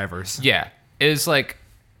cliff divers. Yeah. It was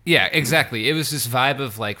yeah, exactly. It was this vibe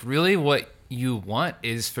of really what you want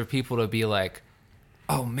is for people to be like,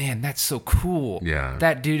 oh man, that's so cool. Yeah.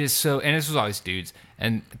 That dude is so, and this was always dudes,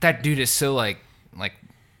 and that dude is so like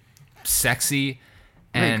sexy,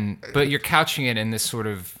 and but you're couching it in this sort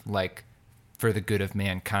of for the good of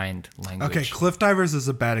mankind language. Okay, cliff divers is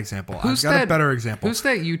a bad example. Who's I've got that- a better example. Who's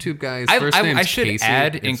that YouTube guy? His first name's I should Casey.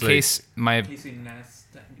 add in It's case my Casey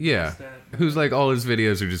Neistat. Yeah. Who's all his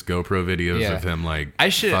videos are just GoPro videos Yeah. of him I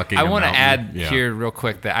should. fucking I a want to mountain. add Yeah. here real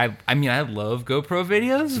quick that I mean I love GoPro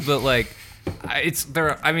videos, but it's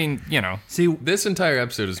there. I mean See, This entire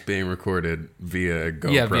episode is being recorded via a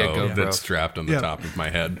GoPro, Yeah, via GoPro. that's strapped on the Yeah. top of my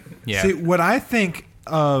head. yeah. See, what I think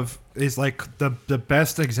of is the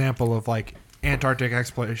best example of Antarctic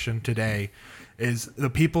exploration today is the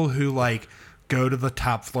people who go to the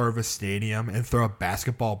top floor of a stadium and throw a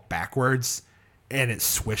basketball backwards and it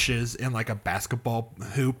swishes in a basketball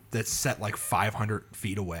hoop that's set 500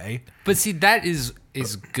 feet away. But see, that is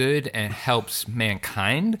good and helps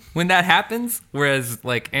mankind when that happens. Whereas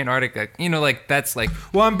Antarctica, that's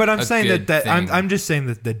Well, but I'm a saying good that thing. I'm just saying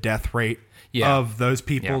that the death rate Yeah. of those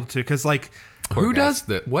people Yeah. too, because Who does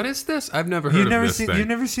that? What is this? I've never heard You've of never this seen thing. you've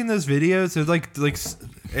never seen those videos?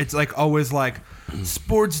 It's always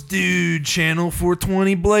sports dude channel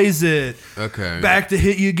 420 blaze it. Okay. Back to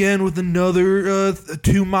hit you again with another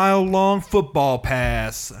 2 mile long football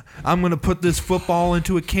pass. I'm gonna put this football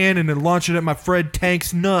into a cannon and launch it at my Fred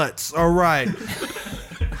Tank's nuts. All right.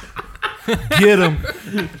 Get him.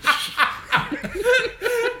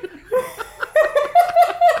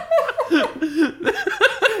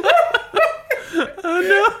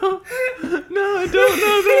 No, I don't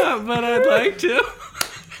know that, but I'd like to.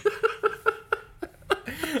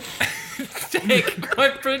 Take my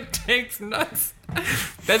friend takes nuts.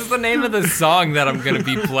 That's the name of the song that I'm gonna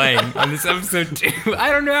be playing on this episode too.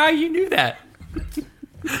 I don't know how you knew that.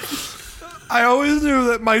 I always knew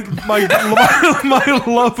that my my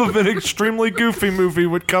love of an extremely goofy movie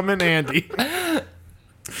would come in handy.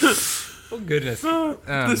 Oh goodness.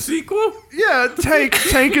 The sequel? Yeah,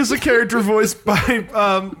 Tank is a character voiced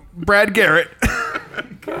by Brad Garrett.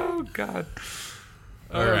 Oh god.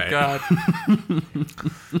 All right. God.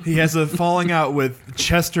 He has a falling out with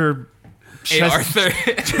Chester. Hey, Arthur.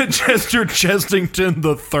 Chester Chestington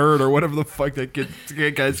the Third, or whatever the fuck that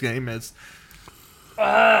guy's name is. All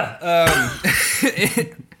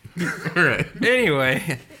right.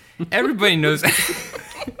 Anyway, everybody knows.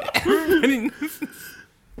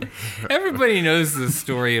 Everybody knows the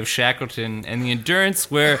story of Shackleton and the Endurance,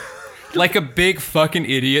 where, like a big fucking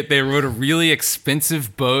idiot, they rowed a really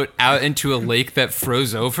expensive boat out into a lake that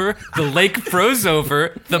froze over. The lake froze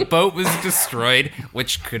over. The boat was destroyed,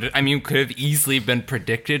 which could have easily been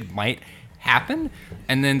predicted might happen.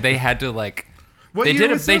 And then they had to like. What They year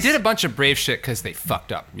did was they this? did a bunch of brave shit because they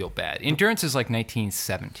fucked up real bad. Endurance is like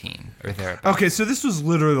 1917 or thereabouts. Okay, so this was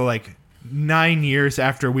literally like 9 years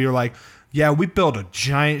after we were like, yeah, we built a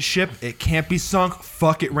giant ship. It can't be sunk.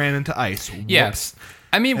 Fuck, it ran into ice. Yeah. Whoops.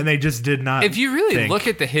 I mean, And they just did not. if you really think. look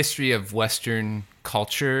at the history of Western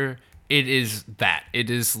culture, it is that. It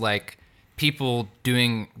is like people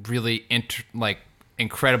doing really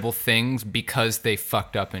incredible things because they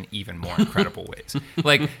fucked up in even more incredible ways.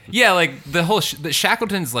 Like, yeah, like the whole the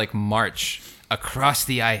Shackleton's like march across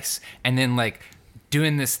the ice and then like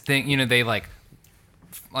doing this thing, you know, they like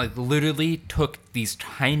literally took these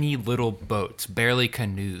tiny little boats, barely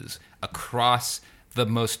canoes, across the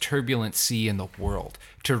most turbulent sea in the world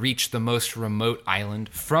to reach the most remote island,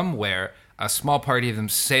 from where a small party of them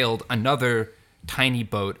sailed another tiny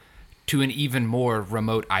boat to an even more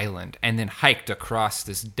remote island and then hiked across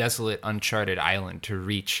this desolate, uncharted island to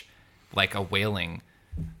reach like a whaling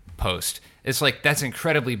post. It's like, that's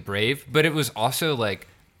incredibly brave, but it was also like,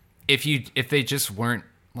 if they just weren't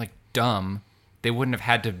like dumb, they wouldn't have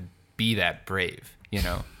had to be that brave, you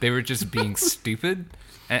know? They were just being stupid.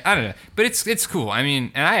 And I don't know, but it's cool. I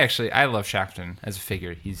mean, and I love Shackleton as a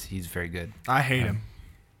figure. He's very good. I hate him.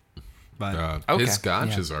 But Okay, His scotch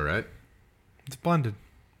yeah. is all right. it's blended.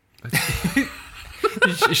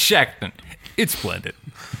 Shackleton, it's blended.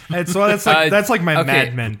 And so that's like my Okay,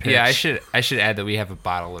 Mad Men pitch. Yeah, I should add that we have a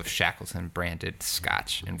bottle of Shackleton branded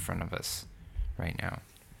scotch in front of us right now.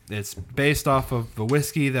 It's based off of the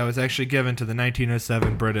whiskey that was actually given to the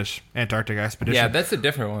 1907 British Antarctic expedition. Yeah, that's a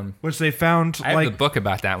different one. which they found I have like the book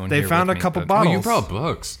about that one. they here found with a me, couple but- bottles. Oh, you brought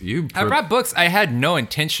books. I brought books. I had no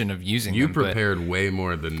intention of using You them. but prepared way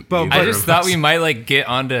more than. But- either I but- just of thought us. we might like get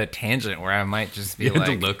onto a tangent where I might just be You had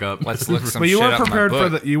like, to look up. let's look some But you shit weren't up in my prepared for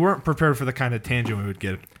book. the you weren't prepared for the kind of tangent we would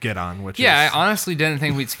get on. Which Yeah, is, I honestly didn't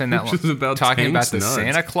think we'd spend that long Which is about talking about Tank's the nuts.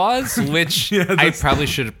 Santa Claus, which Yeah, I that's- probably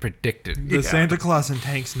should have predicted. the Santa Claus and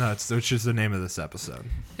Tank's Nuts, which is the name of this episode.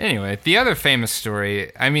 Anyway, the other famous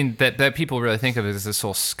story, I mean, that people really think of is this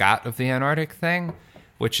whole Scott of the Antarctic thing,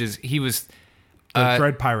 which is he was The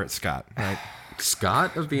Dread Pirate Scott, right?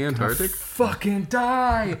 Scott of the Antarctic. fucking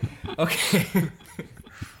die. Okay.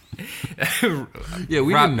 Yeah,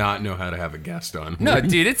 we Rob- did not know how to have a guest on. No,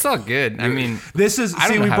 dude, it's all good. I mean, This is I don't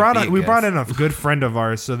see know we how to brought be a we brought guest. in a good friend of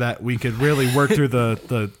ours so that we could really work through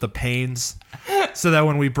the pains. So that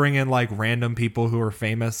when we bring in like random people who are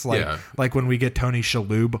famous, Yeah. like when we get Tony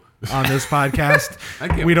Shalhoub on this podcast, I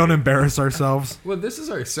can't we don't wait. embarrass ourselves. Well, this is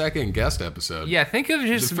our second guest episode. yeah, think of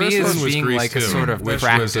just The me first as one was being Grease like a 2, sort of which was a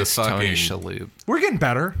practice Tony fucking- Shalhoub. We're getting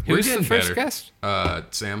better. Who We're was the getting first better.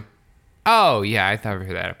 guest? Sam. Oh, yeah, I thought we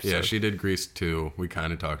heard that episode. Yeah, she did Grease 2. We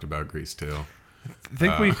kind of talked about Grease 2. I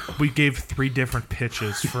think we gave 3 different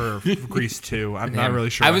pitches for Grease 2. I'm not really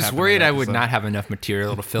sure. I what was happened in worried that I would episode. not have enough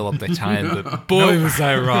material to fill up the time, but boy, was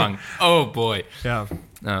I wrong. Oh, boy. Yeah.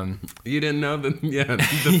 You didn't know that? Yeah,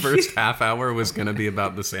 the first half hour was going to be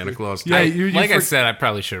about the Santa Claus. Yeah, type. you I for- said, I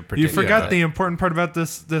probably should have You predicted forgot that. the important part about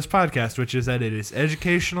this podcast, which is that it is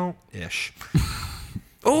educational-ish.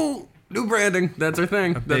 Oh, new branding. That's our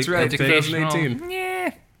thing. That's big right. Educational. 2018.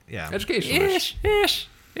 Yeah. Yeah. Educational.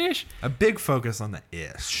 Ish. A big focus on the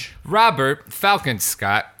ish. Robert Falcon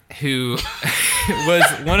Scott, who was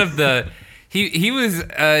one of the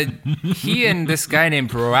he and this guy named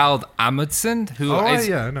Roald Amundsen, who Oh, is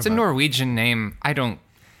yeah, I know it's a about it. Norwegian name. I don't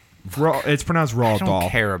It's pronounced Roald don't Dahl.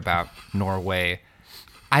 care about Norway.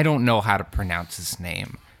 I don't know how to pronounce his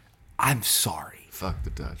name. I'm sorry. Fuck the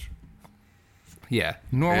Dutch. Yeah,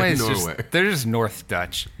 Norway is Norway. just they're just North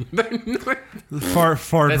Dutch. Far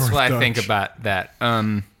That's north what I Dutch. think about that.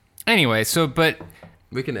 Anyway, so but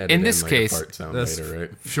We can edit In this like case, a fart sound That's later,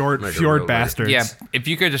 right? Fjord Make a fjord real bastards. yeah, if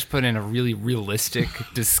you could just put in a really realistic,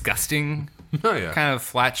 disgusting Oh yeah. kind of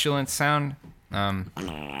flatulent sound.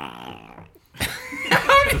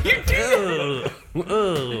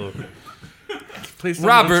 Please don't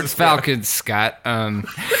Robert launch the spell. Falcon Scott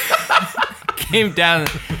came down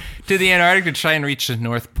to the Antarctic to try and reach the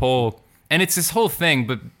North Pole, and it's this whole thing.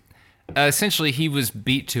 But essentially, he was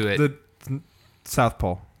beat to it. The South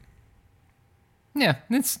Pole. Yeah,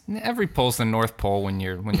 it's every pole's the North Pole when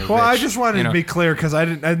you're Well, rich, I just wanted you know? to be clear because I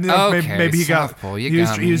didn't. I know Okay, maybe he South got. Pole, you he was,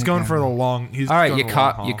 got me, he was you going got for the me. long. He was All right, going you for the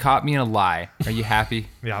caught long you haul. caught me in a lie. Are you happy?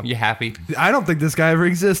 Yeah. You happy? I don't think this guy ever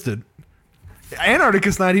existed.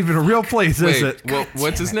 Antarctica's not even a real place, is Wait, it? well,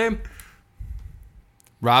 what's his name?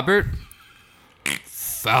 Robert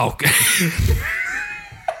Falcon.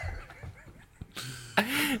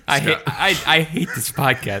 I hate this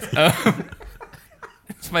podcast.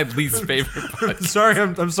 It's my least favorite podcast. Sorry,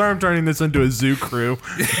 I'm sorry. I'm turning this into a zoo crew.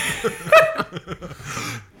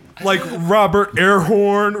 Like Robert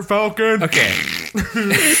Airhorn Falcon. Okay.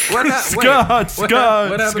 Scott, Scott,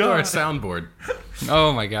 What happened to our Scott. soundboard?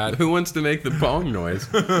 Oh my god. Who wants to make the bong noise?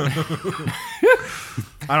 I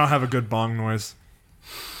don't have a good bong noise.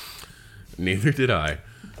 Neither did I.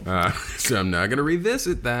 So I'm not going to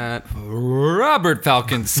revisit that. Robert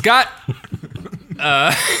Falcon Scott.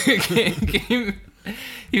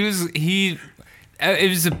 It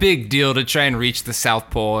was a big deal to try and reach the South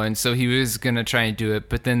Pole, and so he was gonna try and do it.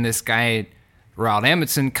 But then this guy, Roald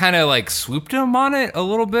Amundsen, kind of like swooped him on it a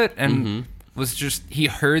little bit, and he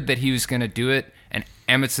heard that he was gonna do it. And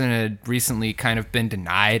Amundsen had recently kind of been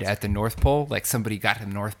denied at the North Pole. Like somebody got to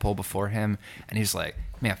the North Pole before him, and he's like,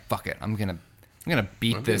 "Man, fuck it, I'm gonna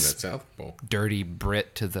beat I'm this that South Pole. dirty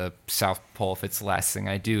Brit to the South Pole if it's the last thing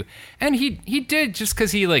I do." And he did, just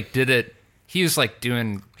because he like did it. He was like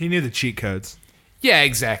doing, He knew the cheat codes. yeah,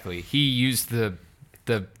 exactly. He used the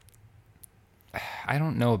I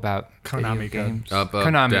don't know about Konami video code. games. Up,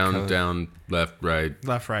 Konami down, code. down, left, right.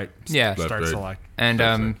 Left, right. Yeah. Left, Start, right. select. And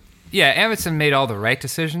That's right. yeah, Amundsen made all the right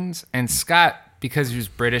decisions, and Scott, because he was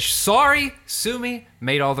British, sorry, sue me,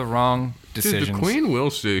 made all the wrong decisions. Dude, the Queen will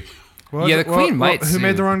see. What was Yeah, it? the Queen might. Who sue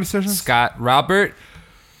made the wrong decisions? Scott. Robert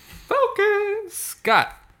Falcon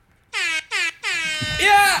Scott.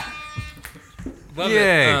 Yeah. Love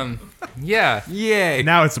Yay. it. Yeah. Yay!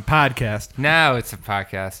 Now it's a podcast. Now it's a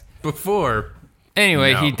podcast. Before,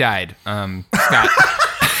 Anyway, No. he died. Scott.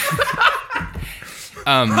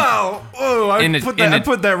 Oh, I In a- put in that. a- I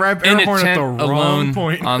put that rap In a Airhorn at tent the wrong alone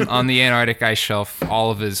point. on the Antarctic ice shelf,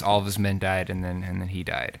 all of his men died, and then he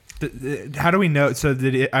died. How do we know? So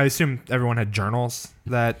I assume everyone had journals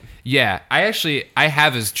that. Yeah, I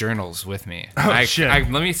have his journals with me. Oh, shit. Let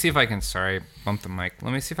me see if I can. Sorry, bump the mic.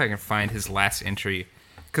 Let me see if I can find his last entry,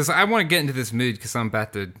 because I want to get into this mood. Because we're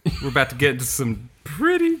about to get into some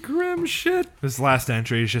pretty grim shit. His last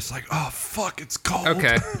entry is just like, oh fuck, it's cold.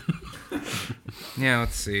 Okay. Yeah,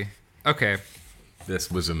 let's see. Okay.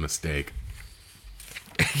 this was a mistake.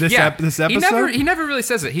 This episode. He never really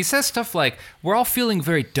says it. He says stuff like, "We're all feeling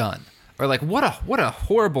very done," or like, "What a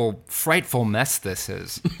horrible, frightful mess this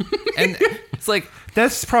is," and it's like,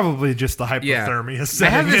 That's probably just the yeah. hypothermia I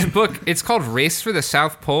setting have this in. book. It's called Race for the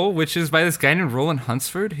South Pole, which is by this guy named Roland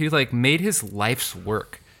Hunsford, who like made his life's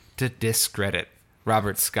work to discredit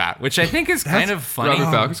Robert Scott, which I think is kind of funny.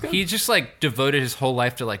 Robert Falcon Scott? He just like devoted his whole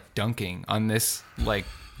life to like dunking on this like.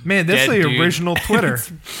 Man, this is dead the dude. original Twitter.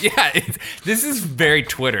 Yeah, this is very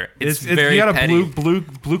Twitter. It's very you got a petty.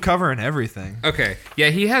 blue cover and everything. Okay. Yeah,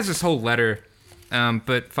 he has this whole letter,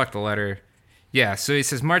 but fuck the letter. Yeah, so he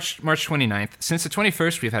says, March 29th. Since the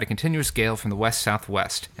 21st, we've had a continuous gale from the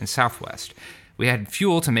west-southwest and southwest. We had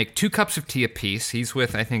fuel to make 2 cups of tea apiece. He's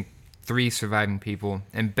with, I think, 3 surviving people.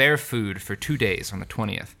 And bare food for 2 days on the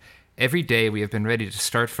 20th. Every day we have been ready to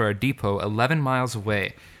start for our depot 11 miles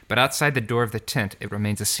away. But outside the door of the tent, it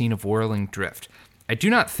remains a scene of whirling drift. I do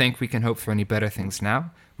not think we can hope for any better things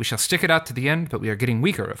now. We shall stick it out to the end, but we are getting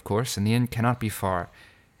weaker, of course, and the end cannot be far.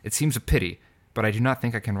 It seems a pity, but I do not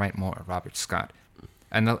think I can write more. Robert Scott.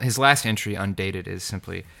 And his last entry, undated, is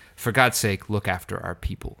simply, "For God's sake, look after our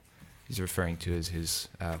people." He's referring to his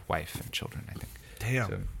wife and children, I think. Damn.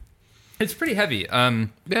 So, it's pretty heavy. Yeah.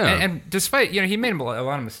 And despite, he made a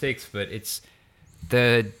lot of mistakes, but it's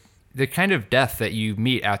the kind of death that you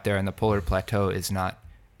meet out there on the polar plateau is not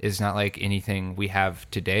like anything we have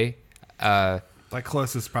today. Like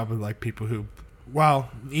closest, probably like people who. Well,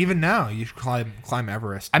 even now you should climb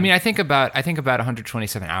Everest. I mean, I think about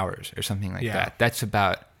 127 hours or something like Yeah. that. That's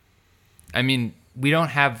about. I mean, we don't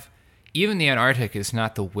have. Even the Antarctic is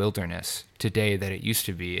not the wilderness today that it used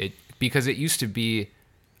to be. Because it used to be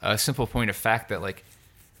a simple point of fact that like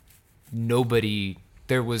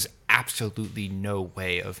there was absolutely no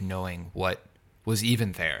way of knowing what was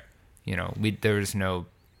even there.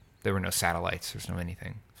 There were no satellites. There's no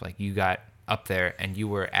anything. It's like you got up there, and you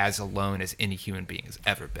were as alone as any human being has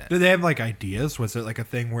ever been. Did they have like ideas? Was it like a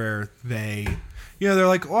thing where they, they're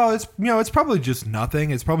like, well, it's probably just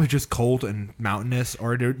nothing. It's probably just cold and mountainous. Or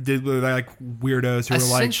were they like weirdos who were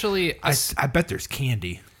like, Essentially, I bet there's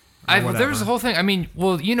candy. there was a whole thing. I mean,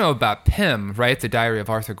 well, you know about Pym, right? The Diary of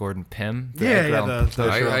Arthur Gordon Pym. The Edgar Allan Poe.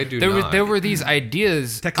 I do there not. there were these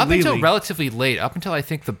ideas up Tekalili. until relatively late, up until I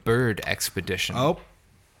think the Bird Expedition. Oh,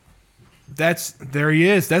 there he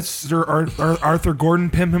is. That's Sir Arthur Gordon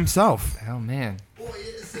Pym himself. Oh, man. Oh,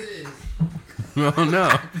 yes, it is.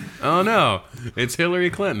 Oh no, it's Hillary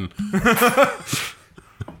Clinton.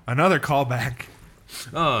 Another callback.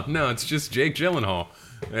 Oh no, it's just Jake Gyllenhaal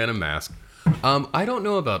and a mask. I don't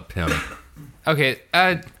know about Pym. Okay,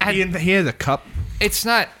 He has a cup. it's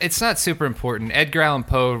not super important. Edgar Allan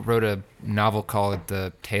Poe wrote a novel called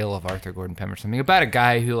The Tale of Arthur Gordon Pym or something about a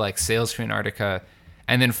guy who like sails to Antarctica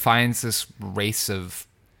and then finds this race of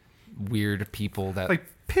weird people that Like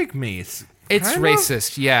pygmies. it's Kinda?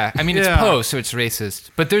 racist. Yeah, I mean it's Yeah. Poe, so it's racist.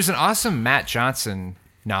 But there's an awesome Matt Johnson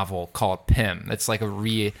novel called Pym. It's like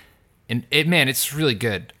it's really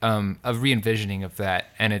good. A re-envisioning of that,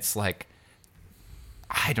 and it's like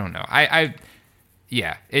I don't know.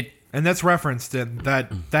 And that's referenced in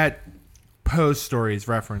that Poe story is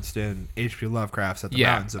referenced in H.P. Lovecraft's At the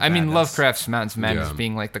Mountains of I mean, Madness. Lovecraft's Mountains of Madness Yeah.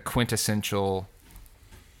 being like the quintessential,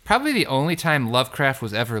 probably the only time Lovecraft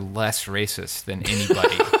was ever less racist than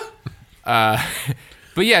anybody.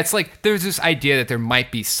 But yeah, it's like there's this idea that there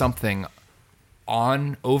might be something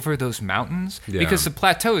on over those mountains because the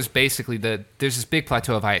plateau is basically there's this big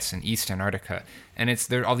plateau of ice in East Antarctica, and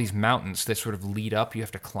there are all these mountains that sort of lead up. You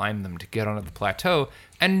have to climb them to get onto the plateau,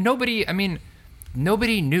 and nobody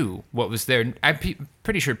knew what was there. I'm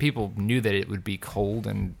pretty sure people knew that it would be cold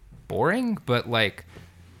and boring, but like,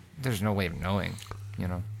 there's no way of knowing, you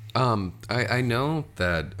know. I know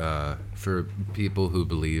that for people who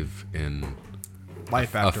believe in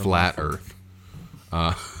Life a after flat life.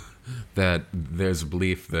 Earth, that there's a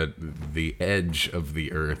belief that the edge of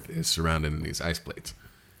the Earth is surrounded in these ice plates,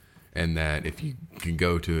 and that if you can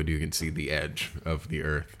go to it, you can see the edge of the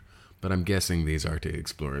Earth. But I'm guessing these Arctic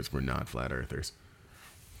explorers were not flat earthers.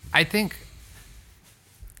 I think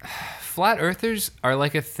flat earthers are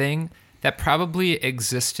like a thing that probably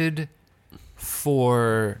existed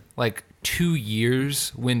for like 2 years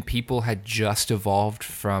when people had just evolved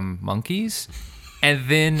from monkeys, and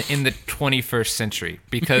then in the 21st century,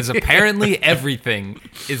 because apparently everything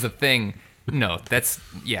is a thing. No,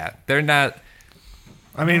 they're not.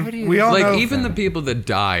 I mean, What do you we all Like know. even the people that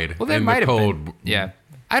died Well, there in might the have cold. been. Yeah,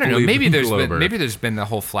 I don't know. believe Maybe in there's globe Earth. been the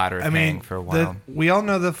whole flat Earth hang for a while. we all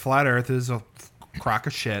know that flat Earth is a crock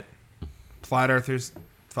of shit. Flat Earthers,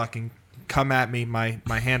 fucking come at me. My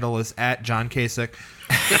handle is at John Kasich.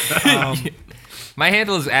 My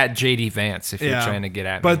handle is at JD Vance if you're trying to get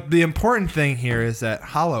at me. But the important thing here is that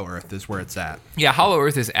Hollow Earth is where it's at. Yeah, Hollow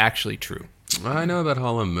Earth is actually true. I know about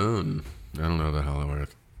Hollow Moon. I don't know about Hollow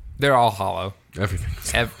Earth. They're all hollow.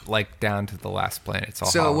 Everything. Like down to the last planet. It's all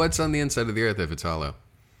So hollow. what's on the inside of the Earth if it's hollow?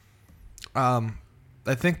 I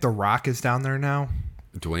think The Rock is down there now.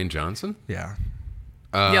 Dwayne Johnson? Yeah.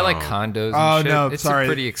 Yeah, like condos and Oh, shit. no, It's sorry. a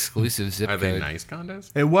pretty exclusive zip Are code. they nice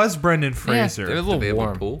condos? It was Brendan Yeah, Fraser. they're a Do little they have a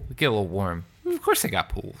warm. pool? They get a little warm. Of course they got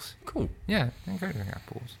pools. Cool. Yeah, they got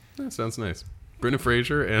pools. That sounds nice. Brendan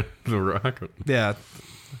Fraser and The Rock. Yeah.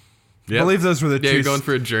 Yep. I believe those were the Yeah, two. you're going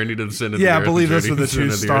for a journey to the center of the yeah, Earth. I believe a those journey were the to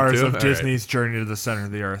two center of the Earth, stars too? of All right. Disney's Journey to the Center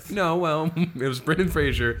of the Earth. No, well, it was Brendan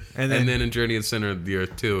Fraser, And and then- then in Journey to the Center of the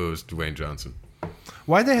Earth 2, it was Dwayne Johnson.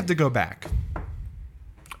 Why'd they have to go back?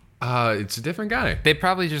 It's a different guy. They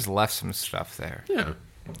probably just left some stuff there. Yeah.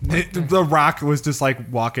 The Rock was just like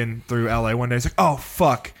walking through LA one day. He's like, oh,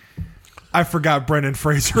 fuck. I forgot Brendan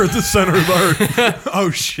Fraser at the center of the Earth.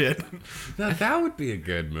 Oh, shit. That would be a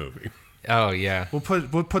good movie. Oh yeah. We'll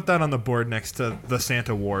put that on the board next to the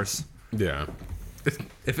Santa Wars. Yeah.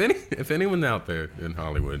 If anyone out there in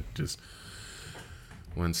Hollywood just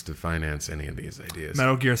wants to finance any of these ideas.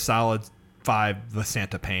 Metal Gear Solid 5, The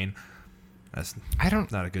Santa Pain. That's I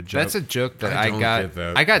don't. not a good joke. That's a joke that I I don't got. get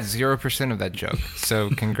that. I got 0% of that joke. So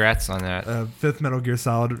congrats on that. fifth Metal Gear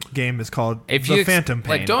Solid game is called If The you Phantom Pain.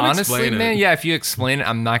 like, Don't honestly, explain it. man, yeah. If you explain it,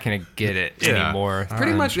 I'm not gonna get it Yeah. anymore.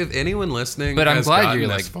 Pretty much, if anyone listening But I'm has glad gotten you're,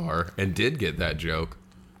 this like- far and did get that joke,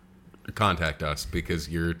 contact us because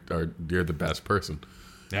you're the best person.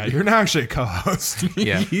 Yeah, you're not actually a co-host.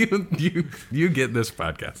 Yeah. you get this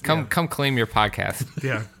podcast. Come claim your podcast.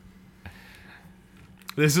 Yeah.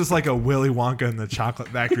 This is like a Willy Wonka and the Chocolate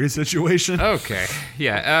Factory situation. Okay.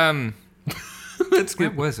 Yeah. Let's Where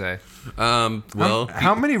get was I? well.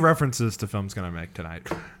 How many references to films can I make tonight?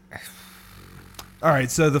 All right,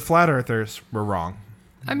 so the flat earthers were wrong.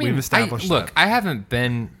 I mean, we've established look, that. I haven't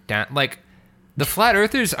been down. Like, the flat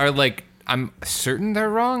earthers are like, I'm certain they're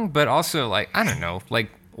wrong, but also like, I don't know,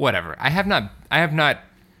 like whatever. I have not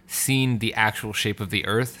seen the actual shape of the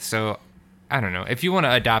Earth, so I don't know. If you want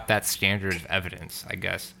to adopt that standard of evidence, I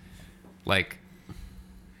guess, like,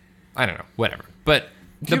 I don't know, whatever. But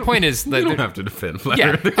the point is that you don't have to defend flat yeah,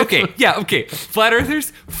 earthers. okay. Flat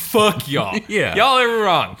earthers, fuck y'all. Yeah. Y'all are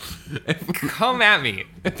wrong. Come at me.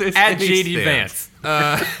 there's At any JD stance.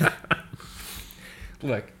 Vance.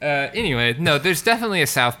 Look, anyway, no, there's definitely a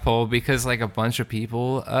South Pole because, like, a bunch of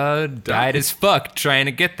people died as fuck trying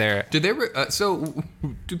to get there. Do they? So,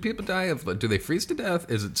 do people die of? Do they freeze to death?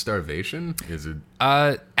 Is it starvation? Is it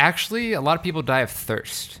Actually, a lot of people die of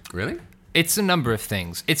thirst. really? It's a number of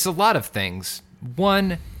things. It's a lot of things.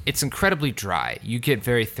 One, it's incredibly dry. You get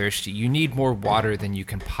very thirsty. You need more water than you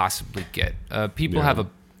can possibly get. People have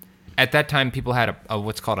at that time, people had a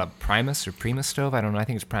what's called a Primus or Primus stove. I don't know. I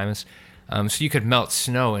think it's Primus. So you could melt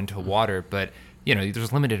snow into water, but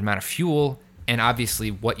there's a limited amount of fuel, and obviously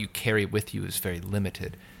what you carry with you is very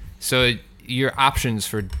limited. So your options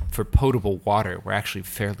for potable water were actually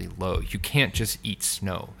fairly low. You can't just eat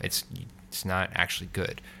snow. It's not actually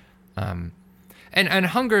good. And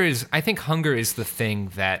hunger is, I think hunger is the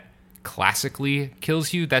thing that classically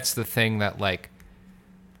kills you. That's the thing that, like,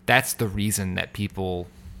 that's the reason that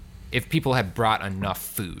if people had brought enough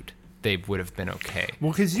food, they would have been okay.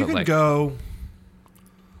 Well, because you But, can like, go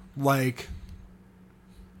like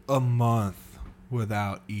a month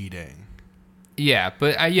without eating. Yeah,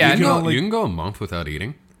 but You can only- You can go a month without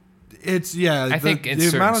eating. It's I think in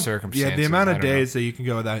certain amount of, circumstances, the amount I of don't know. days that you can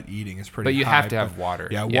go without eating is pretty. But you high, have to have but- water.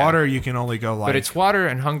 Yeah, Yeah. water you can only go like. But it's water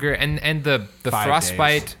and hunger and the 5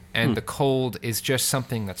 frostbite days. and the cold is just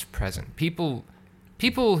something that's present. People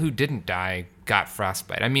who didn't die got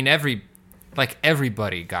frostbite. I mean,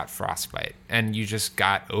 everybody got frostbite, and you just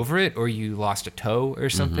got over it, or you lost a toe or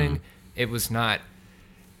something. It was not.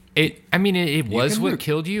 I mean, it was can what re-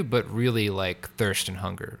 killed you, but really, like, thirst and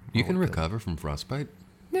hunger. You can were what killed recover from frostbite.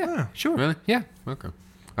 you. Yeah, sure. Really? Yeah. Okay.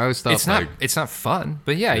 I always thought It's not fun,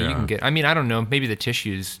 but yeah, you Yeah. can get. I mean, I don't know. Maybe the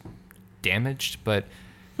tissue's damaged, but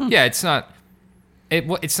yeah, it's not.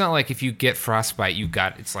 It's not like if you get frostbite,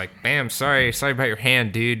 it's like, bam, sorry about your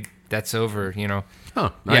hand, dude. That's over.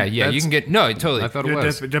 Huh. Yeah, you can get totally. I thought It it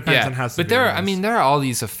was. depends on how. but there are all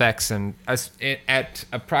these effects, and at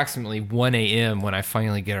approximately 1 a.m. when I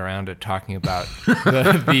finally get around to talking about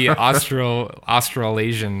the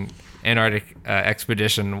Australasian Antarctic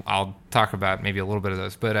expedition, I'll talk about maybe a little bit of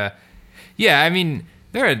those. But yeah, I mean,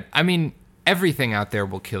 everything out there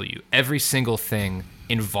will kill you. Every single thing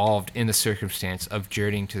involved in the circumstance of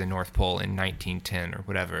journeying to the North Pole in 1910 or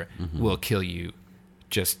whatever will kill you,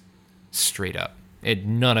 just straight up.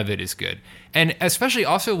 None of it is good, and especially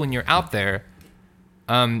also when you're out there,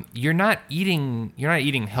 you're not eating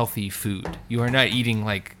healthy food. You are not eating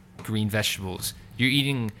like green vegetables. You're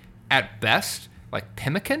eating at best like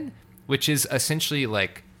pemmican, which is essentially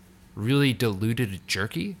like really diluted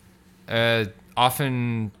jerky,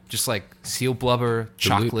 often just like seal blubber,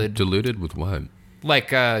 chocolate, Diluted with what? like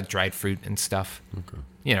dried fruit and stuff. Okay.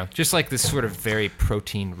 Just like this sort of very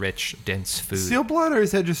protein-rich, dense food. seal blood, or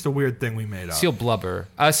is that just a weird thing we made up? Seal blubber.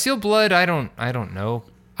 Seal blood. I don't know.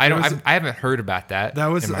 I haven't heard about that. That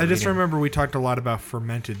was. in my I just reading. remember we talked a lot about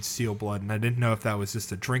fermented seal blood, and I didn't know if that was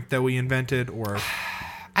just a drink that we invented or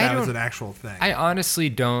that was an actual thing. I honestly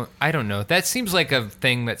don't. I don't know. That seems like a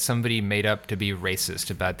thing that somebody made up to be racist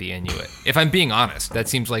about the Inuit. If I'm being honest, that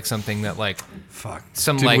seems like something that like Fuck.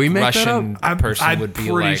 some Did like we make that Russian person I'm would be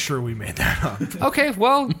pretty like. sure we made that up. Okay,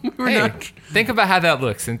 well, hey, not- think about how that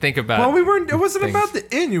looks and think about. Well, we weren't. It wasn't things. about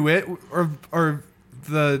the Inuit or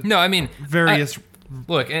the No, I mean various.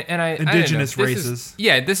 Look, and I Indigenous I don't know. races.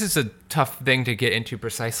 This is a tough thing to get into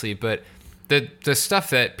precisely, but the stuff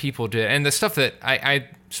that people did, and the stuff that I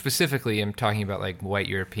specifically am talking about, like white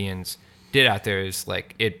Europeans did out there, is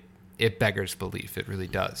like it beggars belief. It really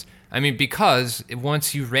does. I mean, because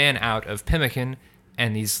once you ran out of pemmican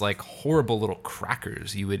and these like horrible little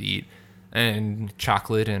crackers you would eat, and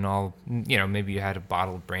chocolate and all, maybe you had a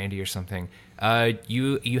bottle of brandy or something.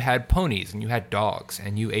 You had ponies and you had dogs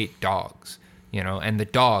and you ate dogs. And the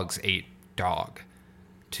dogs ate dog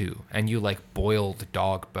too. And you like boiled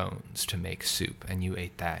dog bones to make soup, and you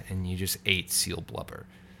ate that, and you just ate seal blubber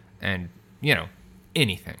and,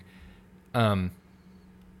 anything.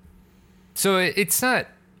 So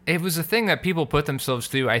it was a thing that people put themselves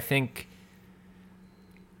through. I think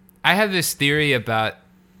I have this theory about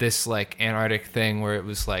this like Antarctic thing where it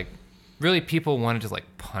was like really people wanted to like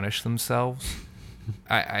punish themselves.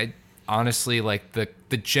 I honestly, like the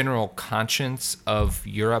general conscience of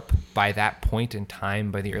Europe by that point in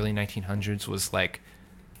time, by the early 1900s, was like,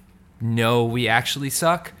 no, we actually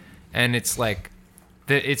suck, and it's like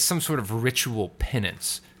it's some sort of ritual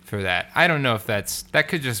penance for that. I don't know if that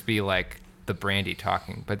could just be like the brandy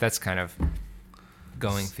talking, but that's kind of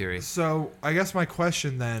going theory. So I guess my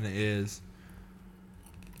question then is,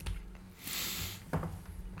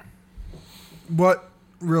 what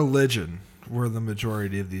religion were the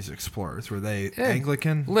majority of these explorers? Were they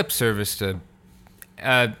Anglican? Lip service to,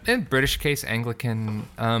 in British case, Anglican.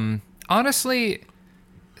 Honestly,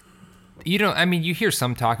 you don't. I mean, you hear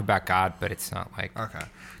some talk about God, but it's not like Okay.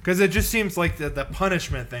 Because it just seems like the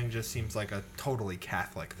punishment thing just seems like a totally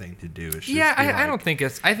Catholic thing to do. It's just yeah. be I like- don't think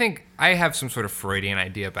it's. I think I have some sort of Freudian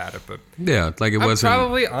idea about it, but Yeah, like it I'm wasn't.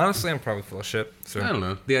 honestly probably full of shit. So I don't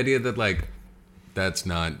know. The idea that like that's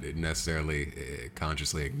not necessarily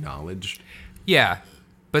consciously acknowledged. yeah,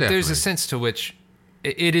 but there's Definitely. a sense to which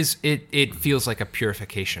it feels like a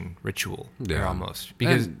purification ritual there Yeah. almost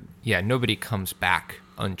because And- nobody comes back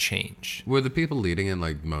unchanged. Were the people leading it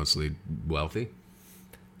like mostly wealthy?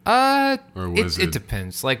 Or was it it-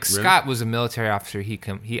 depends. Like Really? Scott was a military officer.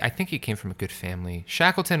 I think he came from a good family.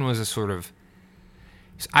 Shackleton was a sort of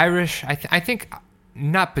he's Irish. I think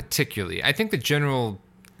not particularly. I think the general.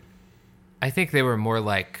 I think they were more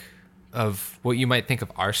like of what you might think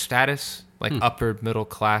of our status, like upper middle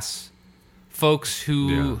class folks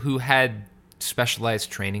who had specialized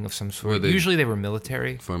training of some Were sort. they- Usually they were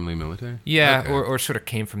military. Formerly military? Yeah, Okay. or sort of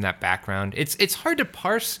came from that background. It's hard to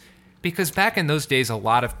parse because back in those days, a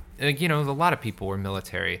lot of people were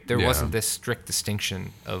military. There Yeah. wasn't this strict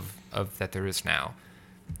distinction of that there is now.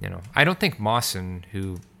 I don't think Mawson,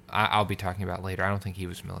 who I'll be talking about later, I don't think he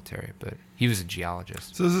was military, but he was a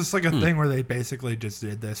geologist. So is this like a thing where they basically just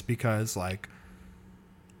did this because like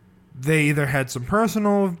they either had some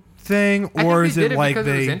personal thing, or is it like because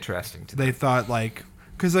it was they interesting to them. they thought like,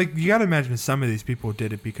 because like you got to imagine some of these people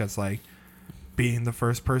did it because like being the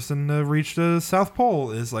first person to reach the South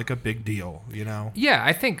Pole is like a big deal, you know? Yeah,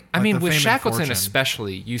 I think. I Like mean, the with fame and Shackleton fortune.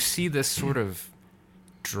 especially, you see this sort of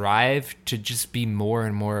drive to just be more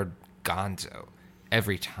and more gonzo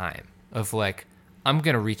every time. Of like, I'm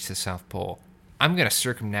gonna reach the South Pole. I'm gonna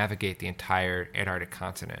circumnavigate the entire Antarctic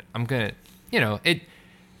continent. I'm gonna, it.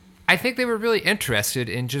 I think they were really interested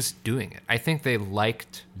in just doing it. I think they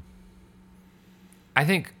liked. I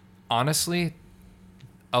think honestly,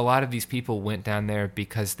 a lot of these people went down there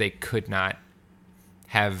because they could not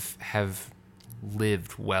have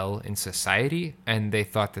lived well in society, and they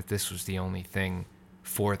thought that this was the only thing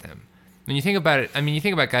for them. When you think about it, I mean, you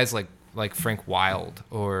think about guys like Frank Wilde,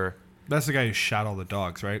 or That's the guy who shot all the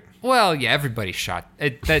dogs, right? well, yeah, everybody shot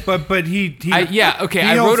it. But he I holds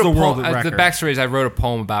wrote a the world poem. The record. backstory is I wrote a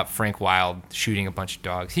poem about Frank Wilde shooting a bunch of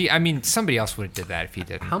dogs. Somebody else would have did that if he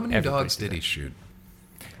didn't. How many Everybody dogs did he that. shoot?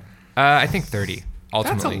 I think 30 That's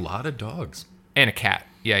ultimately, a lot of dogs. and a cat.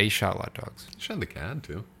 Yeah, he shot a lot of dogs. He shot the cat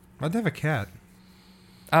too. Why'd they have a cat?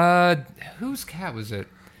 Whose cat was it?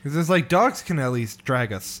 Because it's like dogs can at least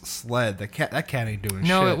drag a sled. That cat ain't doing shit.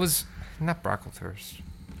 No, it was not Brocklethurst.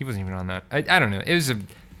 He wasn't even on that. I don't know. It was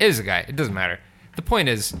a guy. It doesn't matter. The point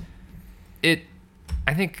is,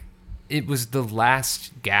 I think it was the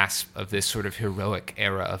last gasp of this sort of heroic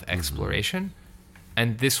era of exploration,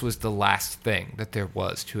 and this was the last thing that there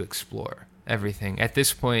was to explore. Everything at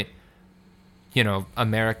this point,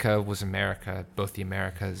 America was America, both the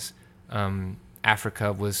Americas.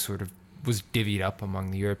 Africa was divvied up among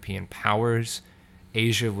the European powers.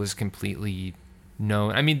 Asia was completely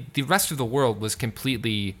known. I mean, the rest of the world was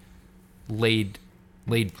completely laid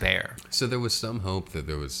bare. So there was some hope that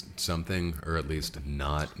there was something, or at least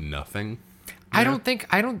not nothing.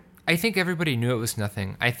 I think everybody knew it was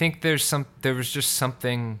nothing. I think there was just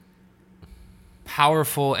something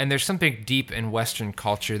powerful, and there's something deep in Western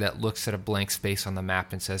culture that looks at a blank space on the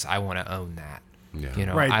map and says, I want to own that.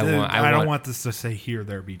 Yeah. Right. I don't want this to say here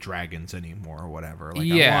there be dragons anymore or whatever. Like, I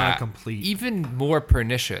yeah, want a complete. even more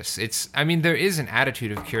pernicious. There is an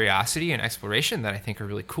attitude of curiosity and exploration that I think are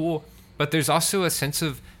really cool, but there's also a sense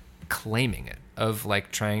of claiming it, of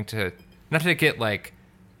like trying to, not to get like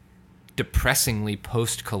depressingly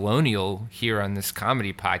post-colonial here on this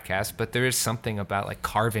comedy podcast, but there is something about like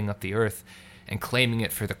carving up the earth and claiming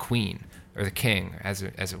it for the queen or the king, as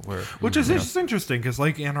it were. Which is just interesting because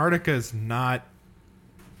like Antarctica is not.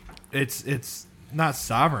 It's not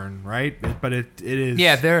sovereign, right? But it is.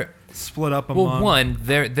 Yeah, they're split up among. well. One,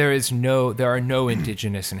 there are no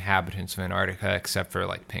indigenous inhabitants of Antarctica except for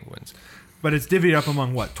like penguins. But it's divvied up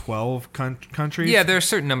among what 12 countries. Yeah, there are a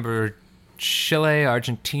certain number: Chile,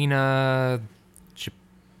 Argentina,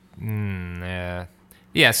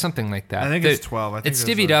 Yeah, something like that. I think it's 12. I think it's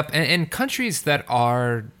there's divvied a- up, and countries that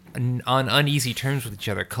are on uneasy terms with each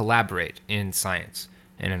other collaborate in science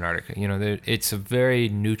in Antarctica. You know, it's a very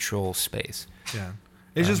neutral space. Yeah.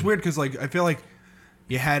 It's just weird because, like, I feel like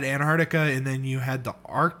you had Antarctica and then you had the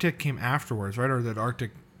Arctic came afterwards, right? Or that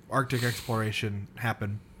Arctic exploration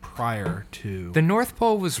happened prior to... The North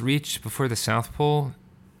Pole was reached before the South Pole,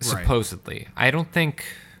 supposedly. I don't think...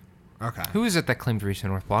 Okay. Who is it that claimed to reach the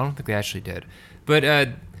North Pole? I don't think they actually did. But, I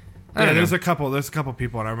don't know. There's a couple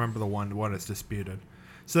people, and I remember the one is disputed.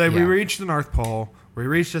 So then we Yeah. reached the North Pole, we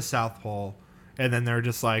reached the South Pole, and then they're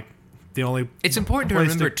just like, the only... It's important to place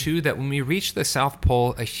remember, too, that when we reached the South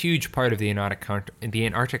Pole, a huge part of the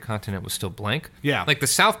Antarctic continent was still blank. Yeah. Like, the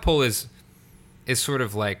South Pole is sort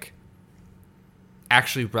of, like,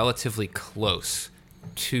 actually relatively close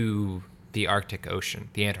to the Arctic Ocean,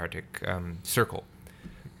 the Antarctic Circle.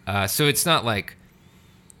 So it's not like...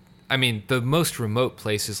 I mean, the most remote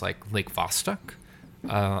place is, like, Lake Vostok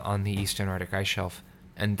on the East Antarctic ice shelf.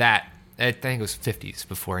 And that, I think it was 50s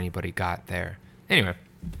before anybody got there. Anyway...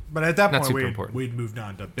 But at that Not point, super important. we'd moved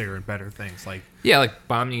on to bigger and better things, like Yeah, like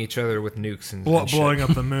bombing each other with nukes and shit. blowing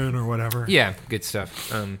up the moon or whatever. Yeah, good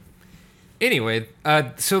stuff. Anyway,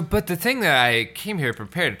 but the thing that I came here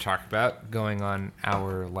prepared to talk about, going on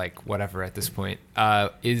our, like, whatever at this point,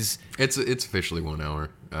 is... It's officially 1 hour.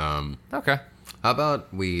 Okay. How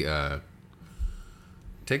about we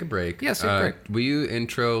take a break? Yeah, take a break. Will you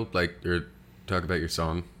intro, like, or talk about your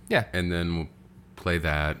song? Yeah. And then we'll play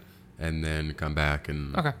that, and then come back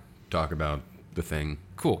and Okay. talk about the thing.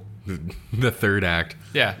 Cool. The third act.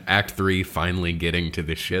 Yeah. Act 3, finally getting to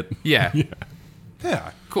this shit. Yeah.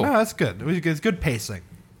 Yeah. Cool. No, that's good. It's good pacing.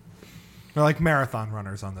 We're like marathon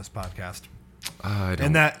runners on this podcast. I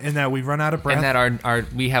don't... In that we run out of breath. And that our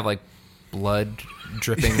we have, like, blood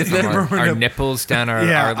dripping then from we're our gonna- nipples down our,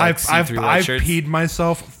 yeah, our like, see-through white I've shirts. peed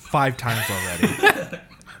myself 5 times already.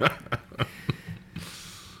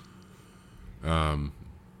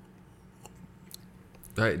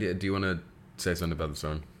 Do you want to say something about the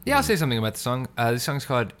song? Yeah, I'll say something about the song. This song's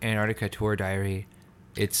called Antarctica Tour Diary.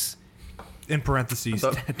 It's... In parentheses,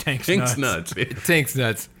 Tank's Pink's nuts. nuts. Tank's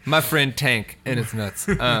nuts. My friend Tank and his nuts.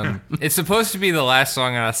 It's supposed to be the last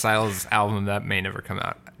song on a Silas album that may never come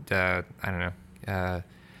out. I don't know.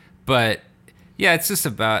 But yeah, it's just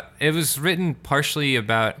about... It was written partially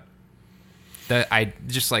about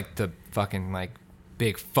the fucking, like,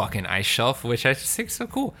 big fucking ice shelf, which I just think is so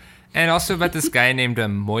cool. And also about this guy named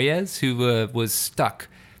Moyes who was stuck.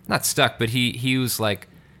 Not stuck, but he was like...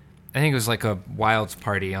 I think it was like a Wilds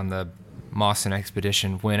party on the Mawson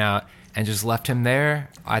expedition, went out and just left him there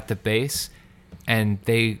at the base, and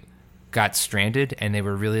they got stranded and they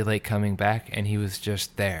were really late coming back, and he was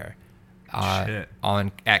just there Shit.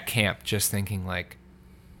 at camp, just thinking, like,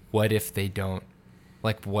 what if they don't,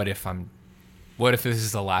 like, what if this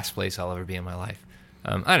is the last place I'll ever be in my life?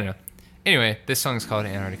 I don't know. Anyway, this song's called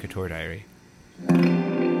Antarctica Tour Diary.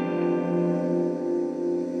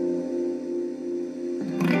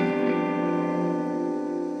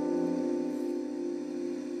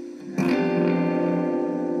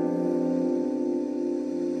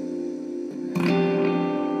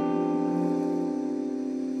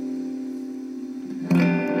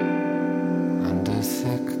 Under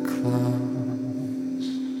thick clouds,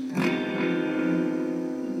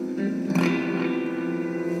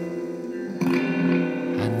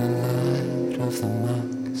 and the light of the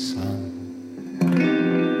morning sun,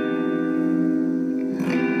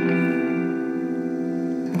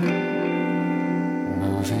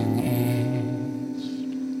 moving east,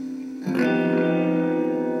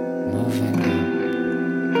 moving up and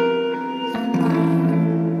on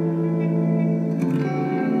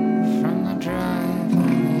from the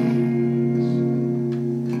drive-ins.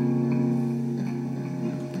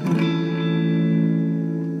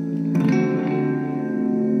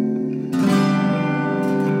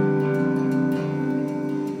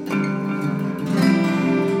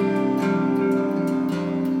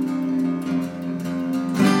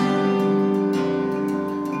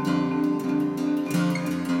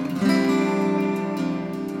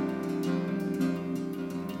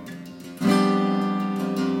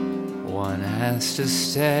 One has to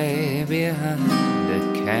stay behind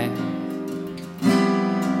at camp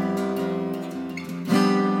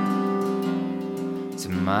to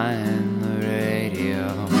mind the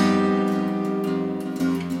radio.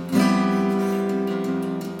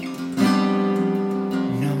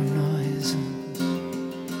 No noises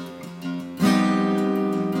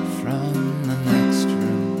from the next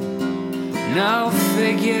room. No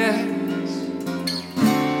figures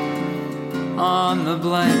on the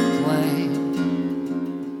blank plane.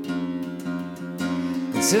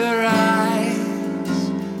 to rise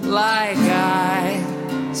like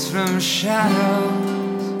eyes from shadows.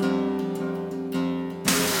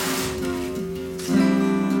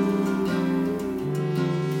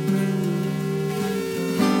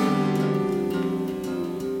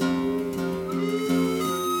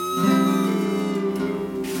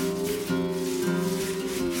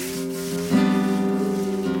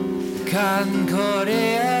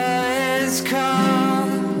 Concordia is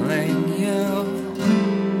calling you.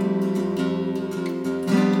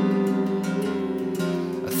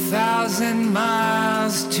 1,000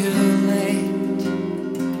 miles too late.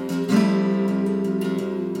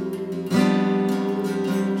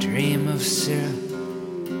 Dream of syrup.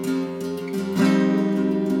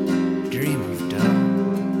 Dream of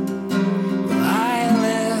dough. Will I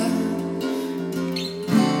live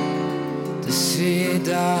to see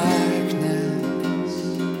dark?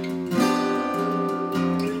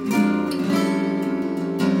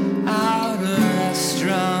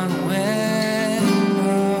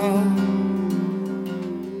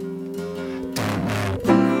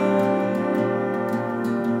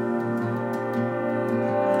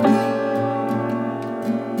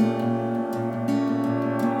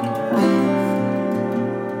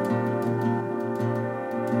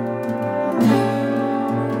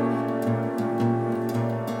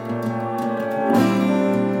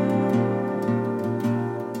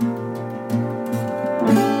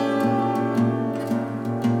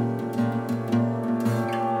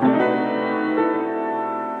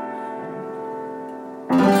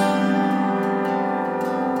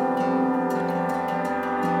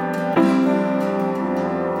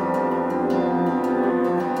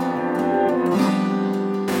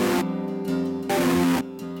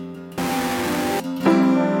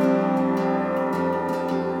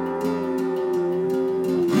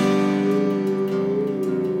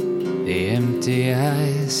 Empty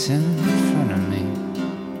ice in front of me.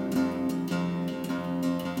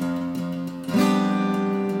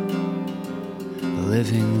 The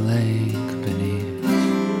living lake beneath.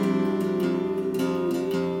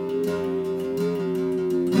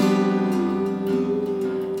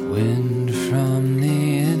 Wind from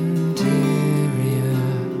the interior.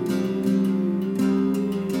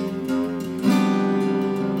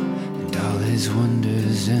 And all his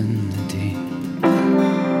wonders in the deep.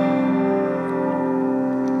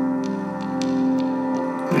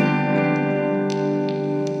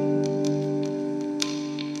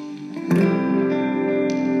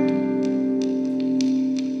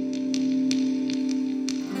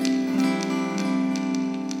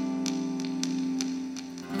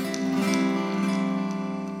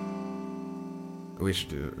 We should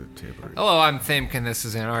do a table read. Hello, I'm Thamkin. This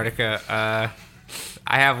is Antarctica. I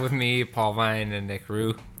have with me Paul Vine and Nick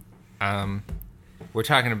Rue. We're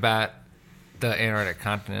talking about the Antarctic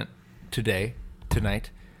continent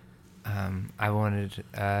tonight. I wanted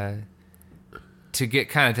to get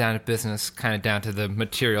kind of down to business, kind of down to the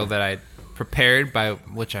material that I prepared, by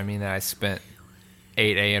which I mean that I spent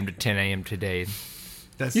 8 a.m. to 10 a.m. today.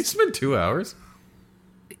 You spent 2 hours?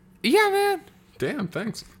 Yeah, man. Damn,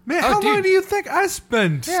 thanks. Man, how long dude. do you think I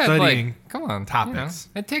spend studying? Like, come on, topics?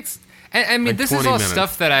 It takes. I mean, Like this is 20 all minutes.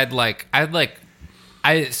 stuff that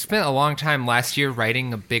I spent a long time last year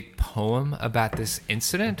writing a big poem about this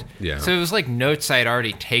incident. Yeah. So it was like notes I'd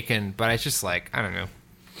already taken, but I just I don't know.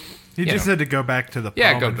 You just know. had to go back to the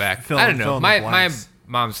Yeah, poem go and back. Fill, I don't know. fill in the My blanks.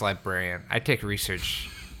 mom's librarian. I take research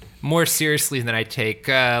more seriously than I take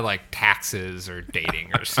like taxes or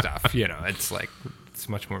dating or stuff. You know, it's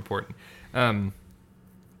much more important.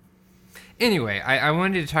 Anyway, I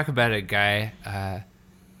wanted to talk about a guy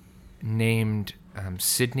named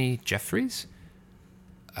Sidney Jeffries,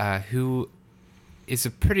 who is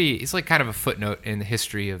he's like kind of a footnote in the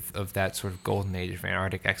history of that sort of golden age of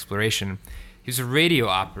Antarctic exploration. He was a radio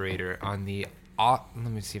operator on the, let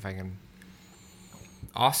me see if I can,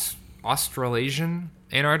 Australasian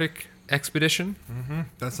Antarctic expedition.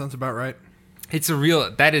 That sounds about right. It's a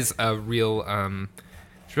real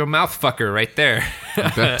mouthfucker right there.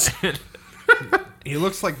 That's, He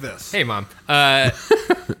looks like this. Hey, Mom.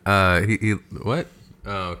 he what?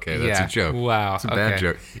 Oh, okay, that's Yeah. a joke. Wow, It's a bad okay.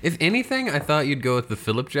 joke. If anything, I thought you'd go with the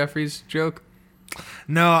Philip Jeffries joke.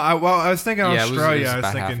 No, I was thinking Yeah, it was Australia. I was about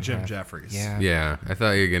half thinking and Jim half. Jeffries. Yeah. Yeah, I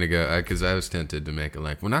thought you were going to go, because I was tempted to make it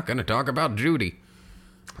like, we're not going to talk about Judy.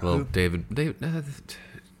 Well, David You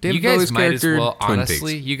Bowie's guys might as character, well, Twin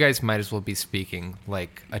honestly, Peaks. you guys might as well be speaking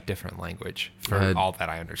like a different language for all that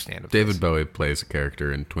I understand of David this. Bowie plays a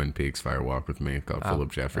character in Twin Peaks Fire Walk with Me called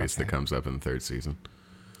Philip Jeffries that comes up in the third season.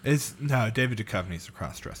 David Duchovny's a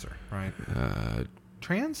cross-dresser, right?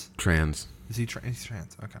 Trans? Trans. Is he trans? He's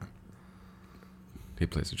trans. Okay. He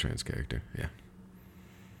plays a trans character. Yeah.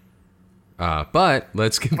 But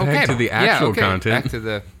let's get back to the actual content. Back to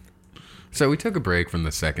the. So we took a break from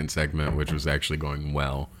the second segment, which was actually going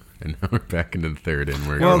well, and now we're back into the third, and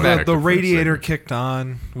we're Well, going back the to first radiator segment. kicked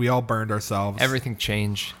on. We all burned ourselves. Everything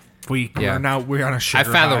changed. We're on a I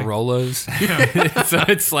sugar found high. the Rolos, so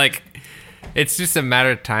it's like, it's just a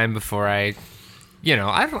matter of time before I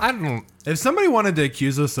don't. If somebody wanted to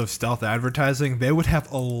accuse us of stealth advertising, they would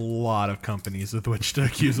have a lot of companies with which to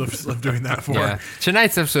accuse us of doing that for. Yeah.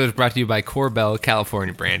 Tonight's episode is brought to you by Corbel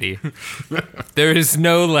California Brandy. There is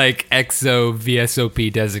no like XO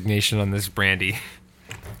VSOP designation on this brandy.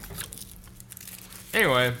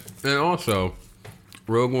 Anyway, And also,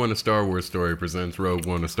 Rogue One: A Star Wars Story presents Rogue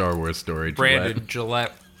One: A Star Wars Story. branded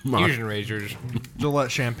Gillette Mark. Fusion Razors.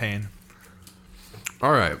 Gillette champagne.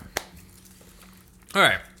 All right, All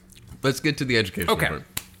right. let's get to the education Okay. part.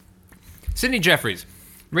 Sidney Jeffries,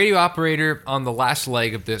 radio operator on the last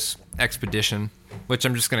leg of this expedition, which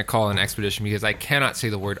I'm just going to call an expedition because I cannot say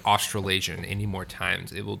the word Australasian any more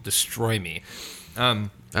times. It will destroy me.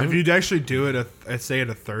 If you'd actually do it, say it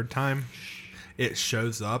a third time, it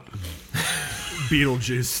shows up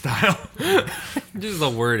Beetlejuice style. Just the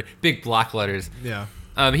word, big block letters. Yeah.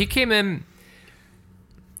 He came in.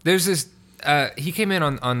 There's this. He came in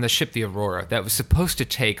on the ship, the Aurora, that was supposed to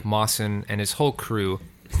take Mawson and his whole crew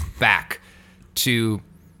back to.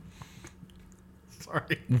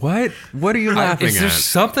 Sorry. What? What are you laughing Is there at?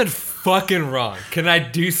 something fucking wrong? Can I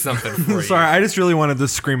do something for you? Sorry, I just really wanted to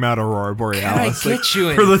scream out Aurora Borealis get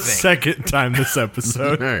you for the anything? second time this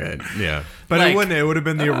episode. All right, yeah. But Like- it wouldn't. It would have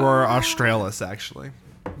been the Aurora Australis, actually.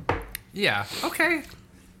 Yeah. Okay.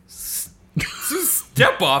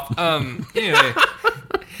 Step off. Anyway,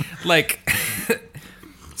 like,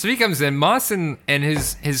 so he comes in. Mawson and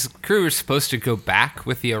his crew were supposed to go back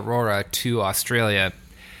with the Aurora to Australia,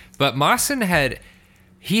 but Mawson had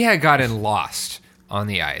gotten lost on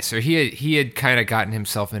the ice, or he had kind of gotten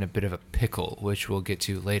himself in a bit of a pickle, which we'll get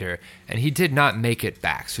to later, and he did not make it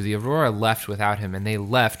back. So the Aurora left without him, and they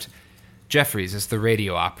left Jeffries as the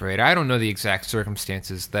radio operator. I don't know the exact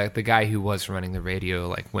circumstances. The guy who was running the radio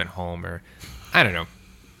like went home, or I don't know.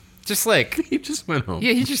 Just like He just went home.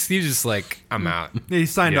 yeah, he just like I'm out. Yeah, he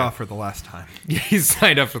signed Yeah. off for the last time. Yeah, he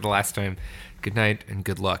signed up for the last time. Good night and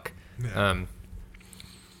good luck. Yeah.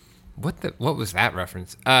 What was that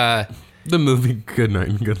reference? The movie Good Night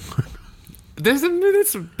and Good Luck. There's a movie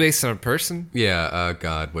that's based on a person. Yeah,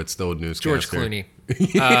 God, what's the old George newscaster? Clooney.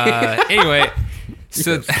 Anyway,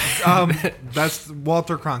 so That's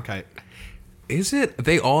Walter Cronkite. Is it?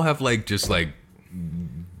 They all have like just like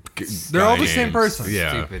They're all guy the same names. person.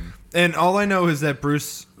 Yeah. stupid. And all I know is that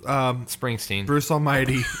Bruce Springsteen. Bruce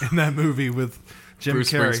Almighty in that movie with Jim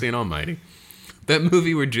Bruce Carrey Springsteen Almighty. That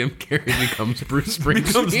movie where Jim Carrey becomes Bruce Springsteen.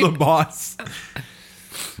 becomes the boss.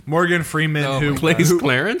 Morgan Freeman, Oh who my plays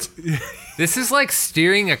Clarence. This is like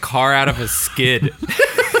steering a car out of a skid.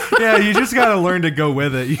 yeah, you just gotta learn to go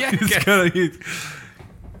with it. You Yeah, just yes. gotta,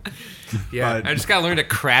 Yeah, But- I just gotta learn to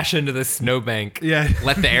crash into the snowbank. Yeah.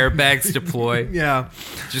 Let the airbags deploy. yeah.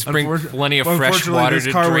 Just bring Unfor- plenty of fresh unfortunately, water this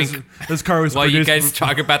to car drink this car was while you produced- guys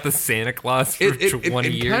talk about the Santa Claus for 20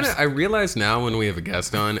 years. Kinda, I realize now when we have a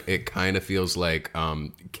guest on, it kind of feels like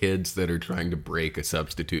kids that are trying to break a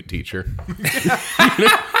substitute teacher.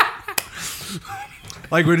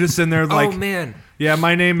 like we're just sitting there like, oh man, yeah,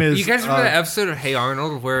 my name is. you guys remember that episode of Hey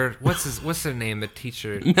Arnold where what's the name? The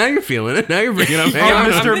teacher, Now you're feeling it. Now you're bringing up. Oh, Hey,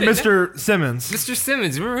 Arnold. Mr. Simmons. Mr.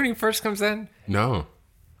 Simmons. Remember when he first comes in? No.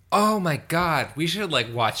 Oh my God, we should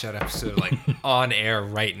like watch that episode like on air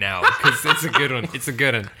right now because it's a good one. It's a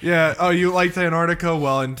good one. Yeah. Oh, you liked Antarctica?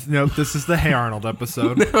 Well, and nope. This is the Hey Arnold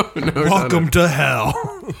episode. Welcome to hell.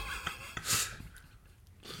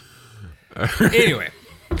 Anyway,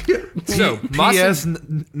 so PS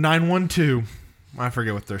Mawson, 912. I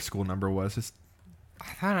forget what their school number was.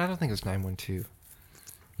 I don't think it was 912.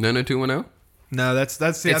 90210? No, that's the.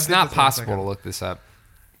 It's not possible to look this up.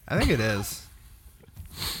 I think it is.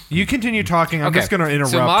 You continue talking. I'm Okay, just going to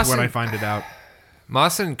interrupt so Mawson- when I find it out.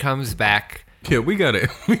 Mawson comes back. Yeah, we got it.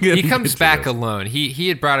 He comes back alone. He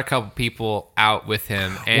had brought a couple people out with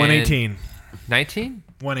him. And 118. 19?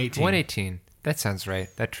 118. 118. That sounds right.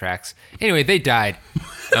 That tracks. Anyway, they died.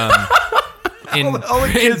 In, all the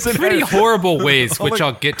kids in in pretty Harold- horrible ways, all which the-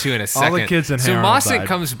 I'll get to in a second. all the kids in so Harold Mawson died.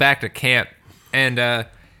 comes back to camp, and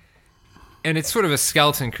it's sort of a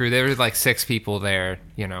skeleton crew. There were like 6 people there,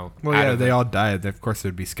 you know. Well, out yeah, of they the- all died. Of course,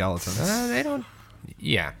 there'd be skeletons. They don't.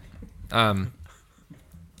 Yeah.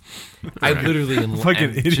 I literally am Fucking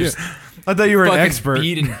idiot. just I thought you were an fucking expert.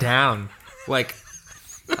 beaten down. Like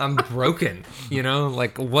I'm broken. You know,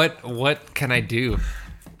 like what can I do?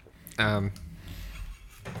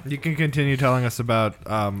 You can continue telling us about.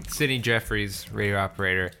 Sidney Jeffries, radio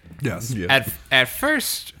operator. Yes. Yeah. At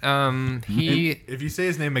first, he If you say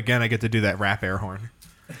his name again, I get to do that rap air horn.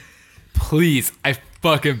 please, I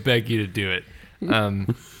fucking beg you to do it.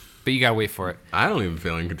 But you gotta wait for it. I don't even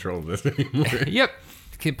feel in control of this anymore. Yep,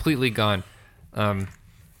 completely gone.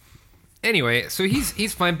 Anyway, so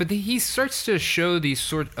he's fine, but he starts to show these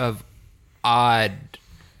sort of odd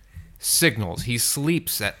signals. He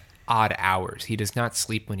sleeps at odd hours. He does not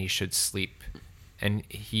sleep when he should sleep, and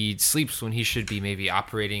he sleeps when he should be maybe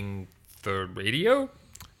operating the radio.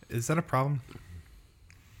 Is that a problem?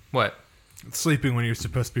 What? Sleeping when you're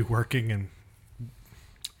supposed to be working and.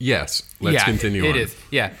 Yes. Let's continue on. It is.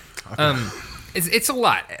 Yeah. It's a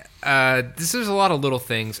lot. This is a lot of little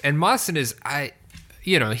things, and Mawson is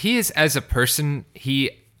he is, as a person, he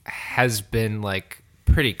has been like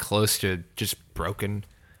pretty close to just broken.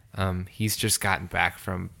 He's just gotten back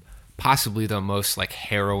from possibly the most like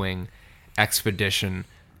harrowing expedition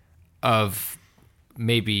of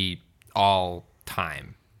maybe all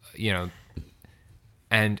time,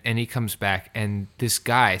 and he comes back, and this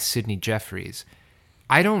guy, Sidney Jeffries,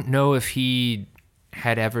 I don't know if he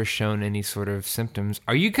had ever shown any sort of symptoms.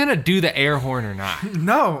 Are you gonna do the air horn or not?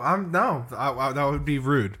 No, that would be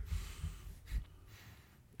rude.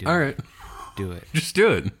 Do All it. right. Do it. Just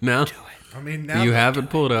do it. Now. Do it. I mean, now You have it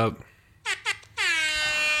pulled up.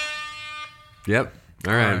 Yep.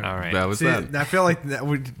 All right. All right. That was See, that. I feel like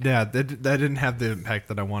that didn't have the impact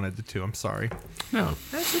that I wanted it to. I'm sorry. No.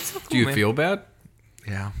 It's Do you feel bad?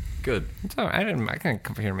 Yeah. Good. It's all right. I can't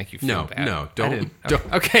come here and make you feel No, bad. no, I don't- didn't.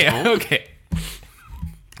 don't- Okay. Okay.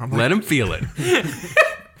 Let him feel it.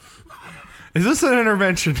 Is this an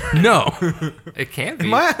intervention? No. It can't be.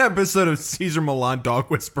 Am I an episode of Caesar Milan Dog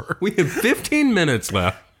Whisperer? We have 15 minutes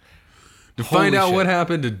left to find out shit. what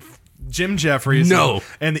happened to Jim Jeffries. No.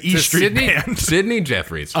 And the E Street Sidney- Band. Sidney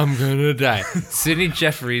Jeffries. I'm gonna die. Sidney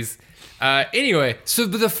Jeffries. Anyway, so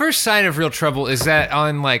the first sign of real trouble is that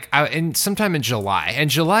sometime in July, and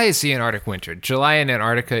July is the Antarctic winter. July in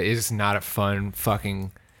Antarctica is not a fun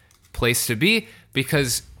fucking place to be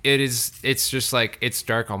because it's just like it's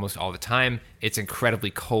dark almost all the time. It's incredibly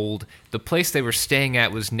cold. The place they were staying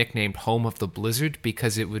at was nicknamed Home of the Blizzard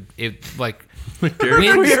because winds.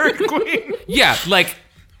 Dairy Queen. Yeah,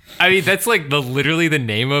 that's like literally the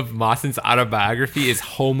name of Mawson's autobiography is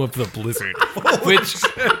Home of the Blizzard, which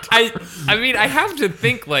I have to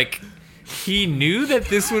think like he knew that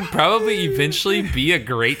this would probably eventually be a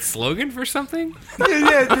great slogan for something.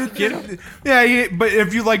 Yeah, but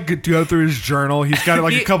if you go through his journal, he's got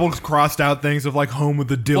a couple crossed out things of home with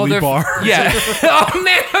the dilly bar. Yeah. Oh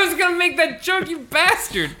man, I was gonna make that joke, you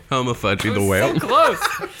bastard. Home of Fudgy the So Whale. close.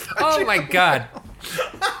 Oh my god.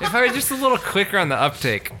 If I were just a little quicker on the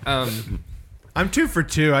uptake. I'm 2 for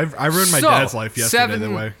 2. I ruined my dad's life yesterday that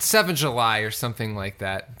way. 7 July or something like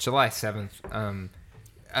that. July 7th.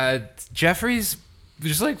 Jeffries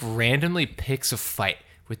just randomly picks a fight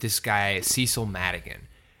with this guy, Cecil Madigan,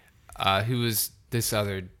 who was this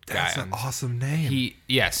other guy. That's an awesome name.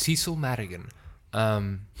 Cecil Madigan,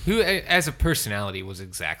 who as a personality was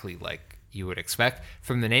exactly like you would expect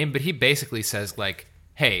from the name, but he basically says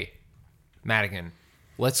hey, Madigan,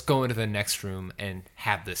 let's go into the next room and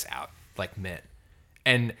have this out like men.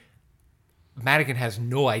 And Madigan has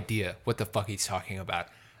no idea what the fuck he's talking about.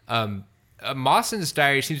 Mawson's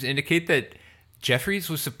diary seems to indicate that Jeffries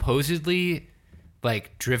was supposedly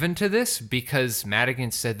driven to this because Madigan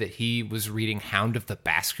said that he was reading Hound of the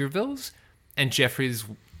Baskervilles, and Jeffries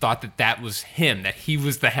thought that was him, that he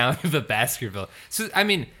was the Hound of the Baskerville. So I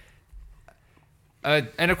mean,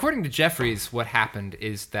 and according to Jeffries, what happened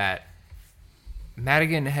is that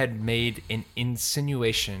Madigan had made an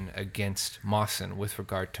insinuation against Mawson with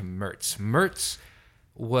regard to Mertz. Mertz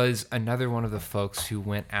was another one of the folks who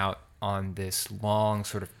went out on this long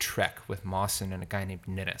sort of trek with Mawson and a guy named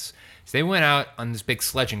Ninnis. So they went out on this big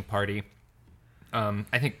sledging party.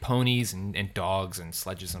 I think ponies and dogs and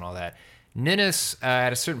sledges and all that. Ninnis,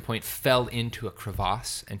 at a certain point, fell into a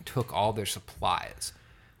crevasse and took all their supplies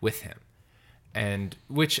with him. And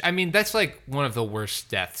which, I mean, that's one of the worst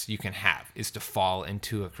deaths you can have is to fall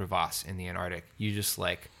into a crevasse in the Antarctic. You just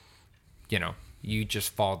you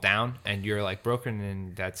just fall down and you're broken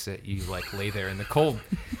and that's it. You lay there in the cold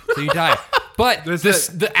so you die. But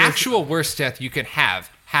the actual worst death you can have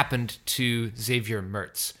happened to Xavier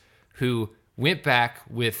Mertz, who went back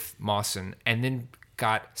with Mawson and then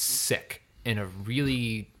got sick in a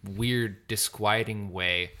really weird, disquieting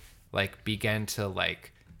way. Began to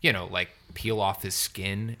peel off his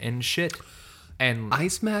skin and shit. And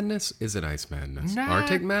Ice madness? Is it ice madness? Nah.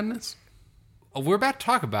 Arctic madness? we're about to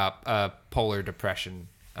talk about polar depression.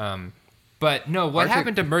 But no, what Arctic-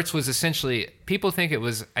 happened to Mertz was essentially people think it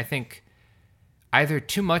was, I think, either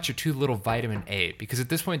too much or too little vitamin A, because at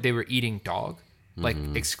this point they were eating dog like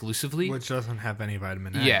exclusively. Which doesn't have any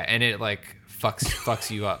vitamin A. Yeah, and it like fucks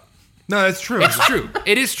you up. No, that's true. It's true.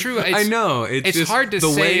 It is true. I know. It's just hard to the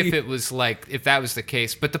say way- if it was like if that was the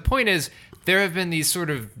case. But the point is, there have been these sort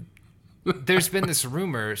of there's been this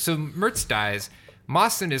rumor. So Mertz dies.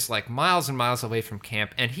 Mawson is like miles and miles away from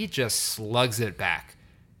camp, and he just slugs it back.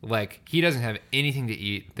 Like he doesn't have anything to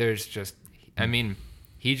eat. There's just, I mean,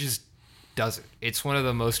 he just does it. It's one of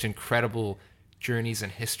the most incredible journeys in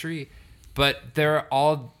history. But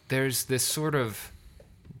there's this sort of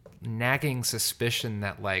nagging suspicion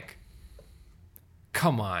that like,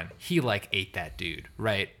 come on, he like ate that dude,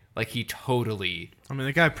 right? Like he totally I mean,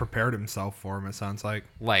 the guy prepared himself for him, it sounds like.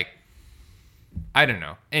 like, I don't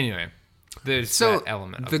know. Anyway, there's that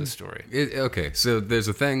element of the story. Okay, so there's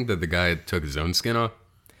a thing that the guy took his own skin off.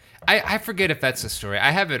 I forget if that's the story.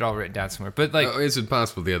 I have it all written down somewhere. But like, Is it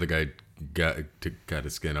possible the other guy got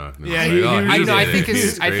his skin off? And Yeah, was he like, was he I know. I did think it. it's.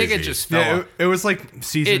 He's I think it crazy. just fell. Yeah, off. it was like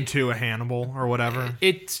season It- 2 of Hannibal or whatever.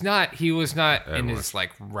 It's not. He was not in was. his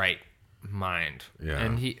like right mind. Yeah.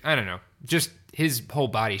 And I don't know. Just his whole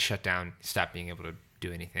body shut down. Stopped being able to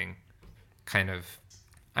do anything. Kind of.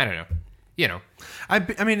 I don't know. You know.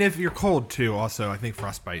 I mean, if you're cold too, also, I think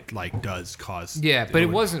frostbite like does cause. Yeah, but it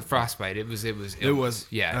wasn't frostbite. It was.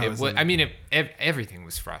 Yeah. that It was was. a- I mean, everything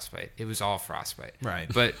was frostbite. It was all frostbite.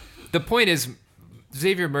 Right. But the point is,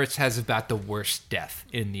 Xavier Mertz has about the worst death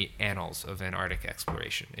in the annals of Antarctic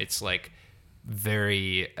exploration. It's like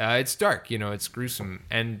very. It's dark. You know. It's gruesome.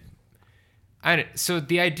 And so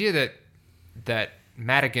the idea that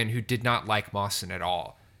Madigan, who did not like Mawson at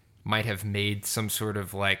all, might have made some sort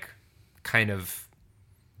of like kind of,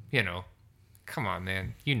 you know, come on,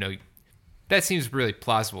 man, you know, that seems really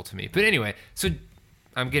plausible to me. But anyway, so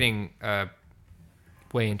I'm getting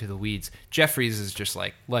way into the weeds. Jeffries is just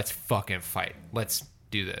like, let's fucking fight, let's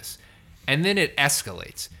do this, and then it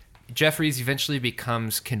escalates. Jeffries eventually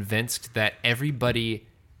becomes convinced that everybody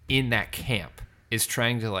in that camp is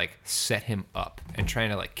trying to like set him up and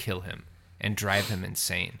trying to like kill him and drive him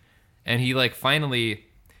insane. And he like finally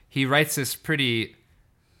he writes this pretty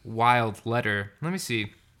wild letter. Let me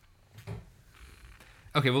see.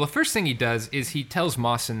 Okay, well, the first thing he does is he tells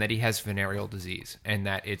Mawson that he has venereal disease and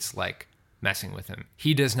that it's like messing with him.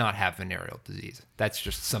 He does not have venereal disease. That's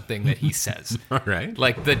just something that he says. All right.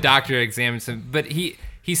 Like the doctor examines him, but he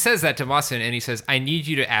says that to Mawson and he says, "I need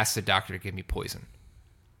you to ask the doctor to give me poison."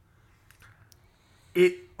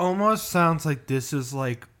 It almost sounds like this is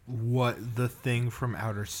like what the Thing from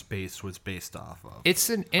Outer Space was based off of. It's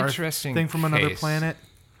an Or interesting Thing from Another case. Planet.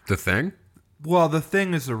 The Thing? Well, The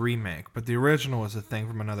Thing is a remake, but the original was A Thing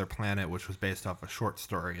from Another Planet, which was based off a short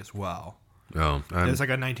story as well. Oh, It was like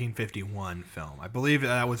a 1951 film. I believe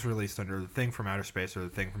that was released under The Thing from Outer Space or The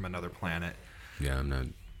Thing from Another Planet, yeah, I'm not.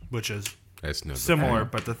 which is I just know The similar, Thing.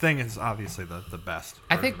 but The Thing is obviously the best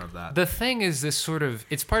I version think of that. the thing is this sort of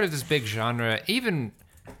it's part of this big genre. Even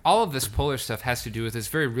all of this polar stuff has to do with this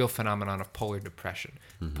very real phenomenon of polar depression.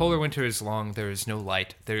 Polar winter is long. There is no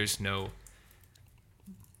light. There is no.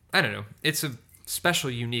 I don't know. It's a special,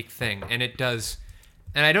 unique thing, and it does.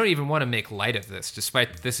 And I don't even want to make light of this,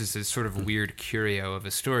 despite that this is a sort of weird curio of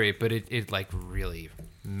a story. But it like really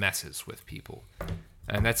messes with people,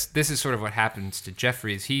 and this is sort of what happens to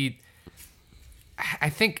Jeffries. I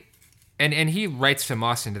think. And he writes to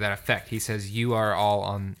Mawson to that effect. He says, you are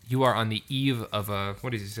on the eve of a,"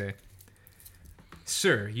 what does he say?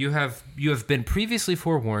 "Sir, you have been previously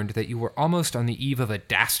forewarned that you were almost on the eve of a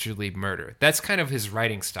dastardly murder." That's kind of his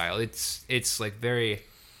writing style. It's like very,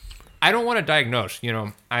 I don't want to diagnose, you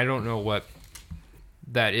know, I don't know what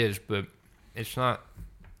that is, but it's not,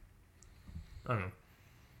 I don't know.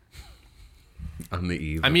 On the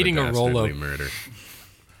eve I'm of eating a dastardly Rolo. murder.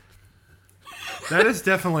 That is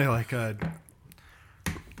definitely like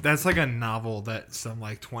that's like a novel that some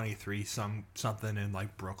like 23 something in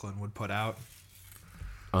like Brooklyn would put out.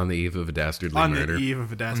 On the eve of a dastardly On murder. the eve of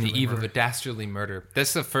a On dastardly the eve of murder. a dastardly murder.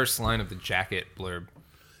 That's the first line of the jacket blurb.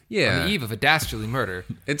 Yeah. On the eve of a dastardly murder.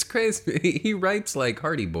 It's crazy. He writes like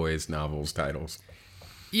Hardy Boys novels titles.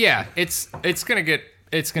 Yeah, it's gonna get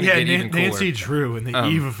Yeah, even cooler. Nancy Drew in the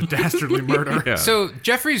eve of a dastardly murder. Yeah. So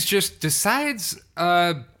Jeffries just decides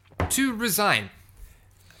to resign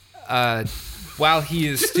while he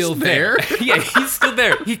is still there. Yeah, he's still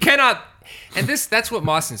there. He cannot. And that's what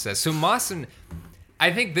Mawson says. So Mawson,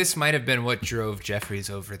 I think this might have been what drove Jeffries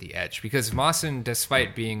over the edge, because Mawson,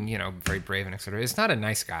 despite being, you know, very brave and etc., is not a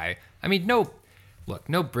nice guy. I mean, no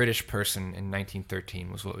British person in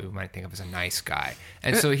 1913 was what we might think of as a nice guy.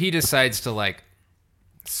 And so he decides to like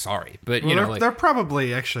sorry, but Well, you know, they're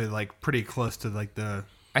probably actually like pretty close to like the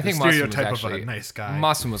I think the Mawson was stereotype actually of a nice guy.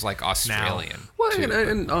 Mawson was like Australian. Well, too,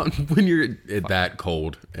 and when you're that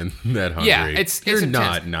cold and that hungry, yeah, it's you're intense.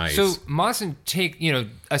 not nice. So Mawson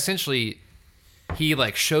essentially he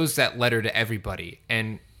like shows that letter to everybody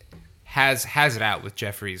and has it out with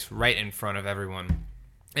Jeffries right in front of everyone.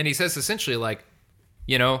 And he says essentially like,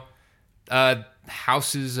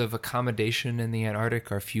 houses of accommodation in the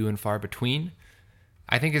Antarctic are few and far between.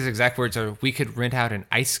 I think his exact words are, we could rent out an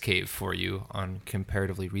ice cave for you on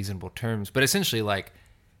comparatively reasonable terms. But essentially like,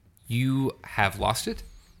 you have lost it.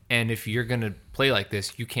 And if you're going to play like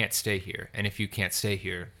this, you can't stay here. And if you can't stay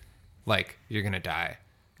here, like, you're going to die.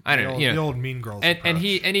 I don't know. The old Mean Girls and approach.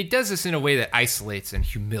 he does this in a way that isolates and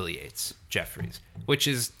humiliates Jeffries, which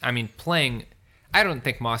is, I mean, playing. I don't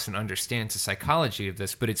think Mawson understands the psychology of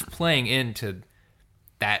this, but it's playing into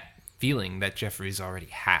that feeling that Jeffries already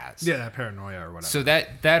has. Yeah, that paranoia or whatever. So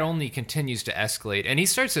that only continues to escalate, and he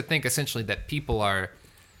starts to think essentially that people are.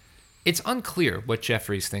 It's unclear what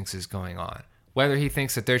Jeffries thinks is going on. Whether he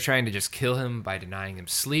thinks that they're trying to just kill him by denying him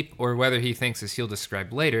sleep, or whether he thinks, as he'll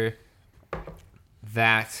describe later,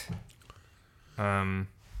 that,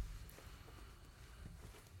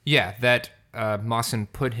 Mawson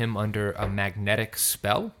put him under a magnetic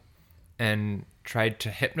spell and tried to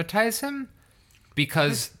hypnotize him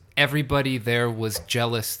because everybody there was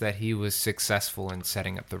jealous that he was successful in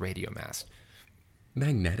setting up the radio mast.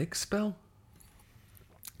 Magnetic spell?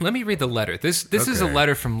 Let me read the letter. This is a Okay.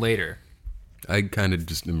 letter from later. I kind of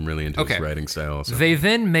just am really into his writing style. Also. They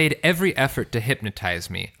then made every effort to hypnotize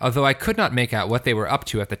me, although I could not make out what they were up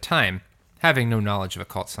to at the time, having no knowledge of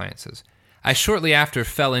occult sciences. I shortly after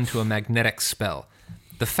fell into a magnetic spell.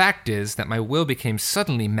 The fact is that my will became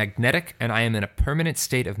suddenly magnetic, and I am in a permanent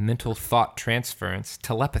state of mental thought transference,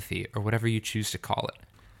 telepathy, or whatever you choose to call it.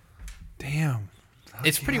 Damn.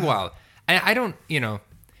 It's pretty wild. I don't,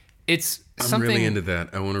 it's I'm something. really into that.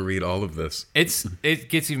 I want to read all of this. It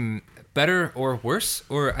gets even better or worse,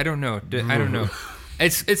 or I don't know. I don't know.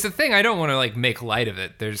 It's a thing. I don't want to like make light of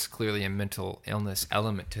it. There's clearly a mental illness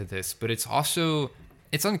element to this, but it's also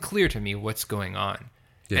it's unclear to me what's going on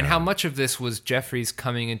and how much of this was Jeffries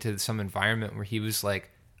coming into some environment where he was like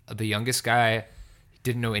the youngest guy,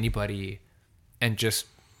 didn't know anybody, and just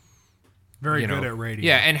Very good at radio.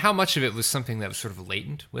 yeah, and how much of it was something that was sort of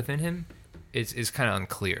latent within him is kind of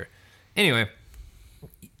unclear. Anyway,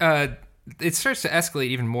 it starts to escalate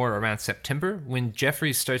even more around September when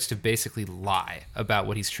Jeffries starts to basically lie about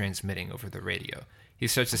what he's transmitting over the radio. He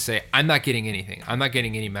starts to say, I'm not getting anything. I'm not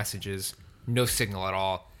getting any messages, no signal at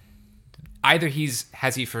all. Either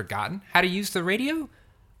has he forgotten how to use the radio,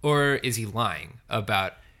 or is he lying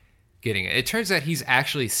about getting it? It turns out he's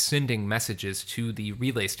actually sending messages to the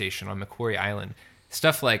relay station on Macquarie Island.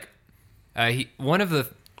 Stuff like, one of the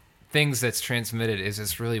things that's transmitted is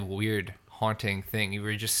this really weird, haunting thing where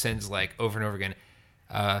he just sends like over and over again,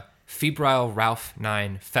 Febrile Ralph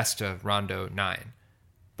 9, Festa Rondo 9.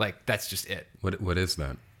 Like, that's just it. What is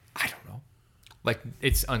that? I don't know. Like,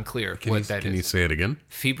 it's unclear Can is. you say it again?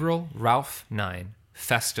 Febrile Ralph 9,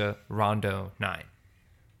 Festa Rondo 9.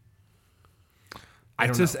 I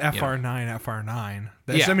It's don't just know. FR9, FR9.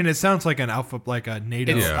 Yeah. I mean, it sounds like a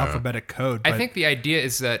native Yeah. alphabetic code. But I think the idea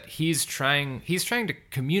is that he's trying to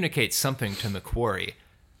communicate something to Macquarie,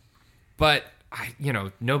 but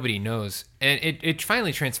nobody knows. And it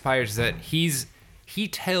finally transpires that he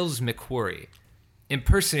tells Macquarie,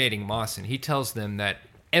 impersonating Mawson, he tells them that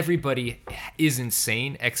everybody is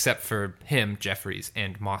insane except for him, Jeffries,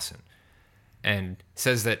 and Mawson, and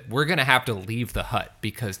says that we're gonna have to leave the hut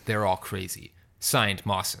because they're all crazy. Signed,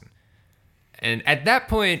 Mawson. And at that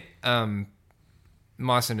point,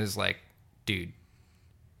 Mawson is like, dude,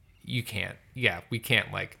 you can't. Yeah, we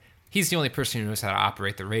can't. Like, he's the only person who knows how to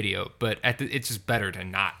operate the radio, but it's just better to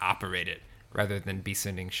not operate it rather than be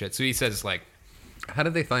sending shit. So he says, like, How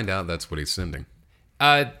did they find out that's what he's sending?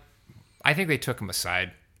 I think they took him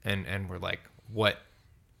aside and were like, what?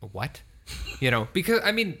 Because,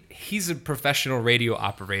 I mean, he's a professional radio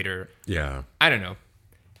operator. Yeah. I don't know.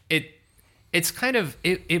 It's kind of,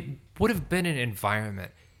 it would have been an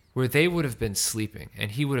environment where they would have been sleeping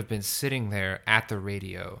and he would have been sitting there at the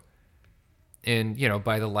radio and,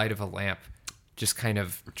 by the light of a lamp, just kind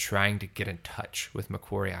of trying to get in touch with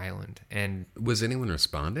Macquarie Island. And Was anyone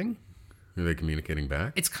responding? Are they communicating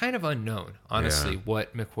back? it's kind of unknown, honestly, Yeah.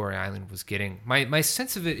 what Macquarie Island was getting. My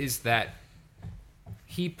sense of it is that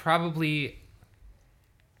he probably,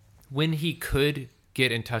 when he could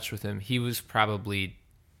get in touch with him, he was probably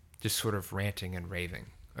just sort of ranting and raving.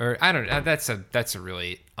 Or I don't know. That's a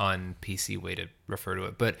really un-PC way to refer to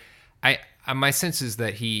it. But my sense is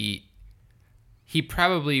that he he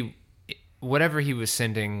probably, whatever he was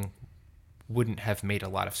sending wouldn't have made a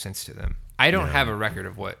lot of sense to them. I don't have a record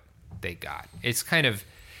of what they got. It's kind of,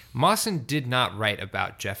 Mawson did not write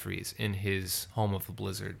about Jeffries in his Home of the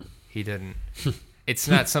Blizzard. He didn't. It's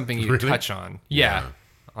not something you Really? touch on. Yeah.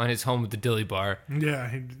 On his Home of the Dilly Bar. Yeah,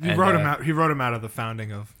 he And, wrote him out. He wrote him out of the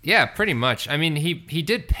founding of. Yeah, pretty much. I mean, he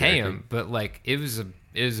did pay Very him, but like it was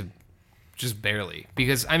just barely,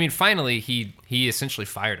 because I mean, finally he essentially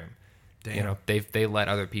fired him. Damn. You know, they let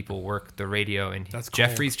other people work the radio, and That's cold.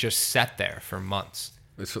 Jeffries just sat there for months.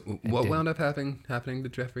 So what wound up happening to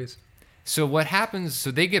Jeffries? So what happens?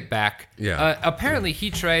 So they get back. Yeah. Apparently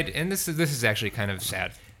he tried, and this is actually kind of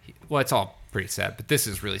sad. Well, it's all pretty sad, but this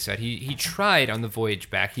is really sad. He tried on the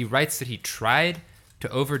voyage back. He writes that he tried to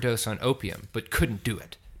overdose on opium, but couldn't do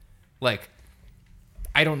it. Like,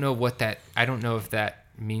 I don't know if that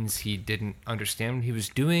means he didn't understand what he was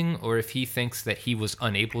doing, or if he thinks that he was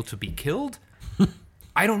unable to be killed.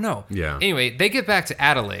 I don't know. Yeah. Anyway, they get back to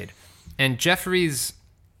Adelaide, and Jeffries.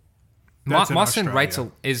 That's in Mawson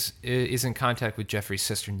Australia. is in contact with Jeffrey's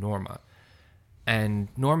sister Norma, and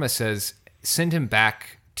Norma says send him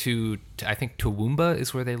back to I think Toowoomba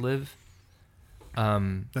is where they live,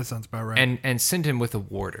 That sounds about right. and send him with a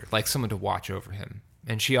warder, like someone to watch over him.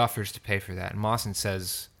 And she offers to pay for that, and Mawson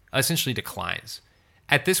says essentially declines.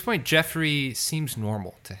 At this point, Jeffrey seems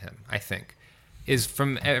normal to him. I think is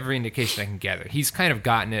from every indication I can gather. He's kind of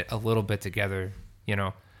gotten it a little bit together, you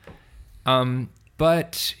know.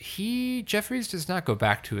 But Jeffries does not go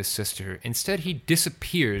back to his sister. Instead, he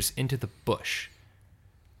disappears into the bush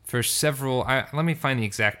for several. Let me find the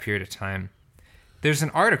exact period of time. There's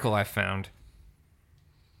an article I found.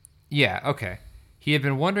 Yeah, okay. He had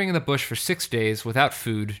been wandering in the bush for 6 days without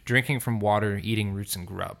food, drinking from water, eating roots and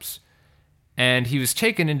grubs. And he was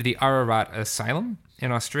taken into the Ararat Asylum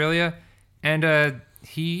in Australia, and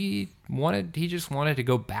he just wanted to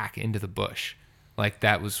go back into the bush. Like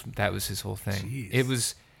that was his whole thing. Jeez. It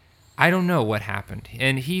was, I don't know what happened.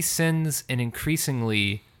 And he sends an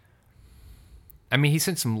increasingly, I mean, he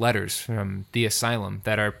sent some letters from the asylum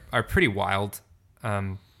that are pretty wild.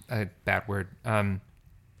 A bad word.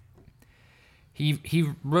 He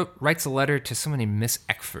writes a letter to someone named Miss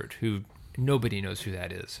Eckford, who nobody knows who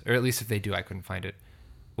that is, or at least if they do, I couldn't find it.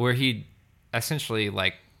 Where he essentially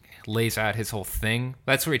like lays out his whole thing.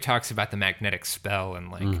 That's where he talks about the magnetic spell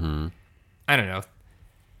and like. I don't know.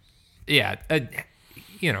 Yeah,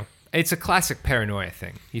 you know, it's a classic paranoia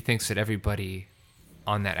thing. He thinks that everybody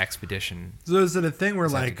on that expedition So is it a thing where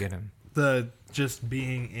is out to like get him. the just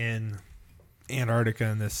being in Antarctica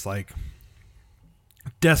in this like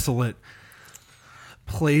desolate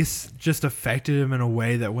place just affected him in a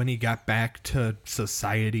way that when he got back to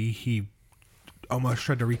society he almost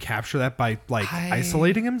tried to recapture that by like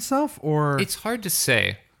isolating himself? Or It's hard to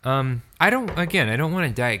say. I don't want to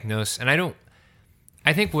diagnose, and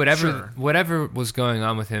I think whatever was going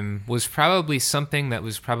on with him was probably something that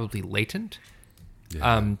was probably latent.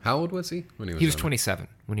 Yeah. How old was he when He was on it? 27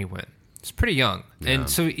 when he went. It's pretty young. Yeah. And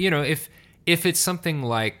so, you know, if it's something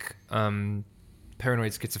like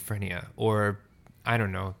paranoid schizophrenia, or I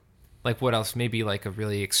don't know, like what else? Maybe like a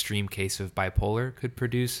really extreme case of bipolar could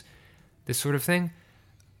produce this sort of thing.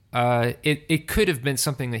 It could have been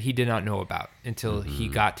something that he did not know about until he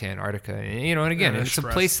got to Antarctica. And, you know, and again, And it's a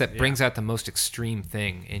express- place that brings out the most extreme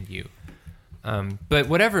thing in you. But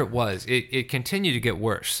whatever it was, it continued to get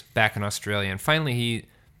worse back in Australia. And finally,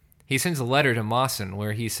 he sends a letter to Mawson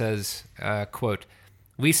where he says, quote,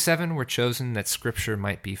 "We 7 were chosen that Scripture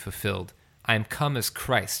might be fulfilled. I am come as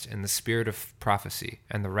Christ in the spirit of prophecy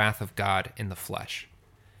and the wrath of God in the flesh."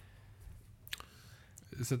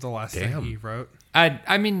 is it the last Damn. thing he wrote?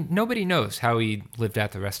 I mean, nobody knows how he lived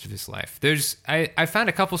out the rest of his life. I found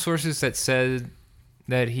a couple sources that said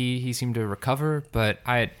that he seemed to recover, but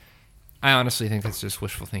I honestly think that's just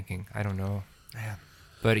wishful thinking. I don't know. Man.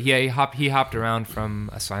 But yeah, he hopped around from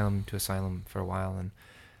asylum to asylum for a while, and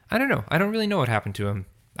I don't know. I don't really know what happened to him.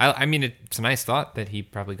 I mean, it's a nice thought that he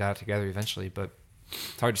probably got it together eventually, but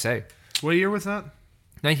it's hard to say. What year was that?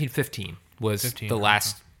 1915 was 15, the okay.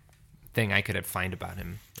 last thing I could find about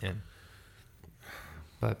him.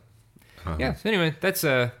 But yeah. So anyway, that's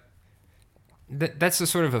the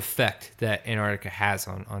sort of effect that Antarctica has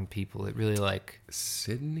on people. It really like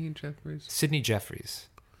Sidney Jeffries? Sidney Jeffries.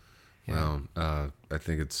 Yeah. Well, I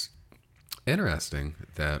think it's interesting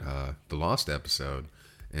that the Lost episode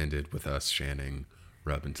ended with us chanting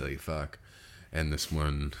 "Rub until you fuck," and this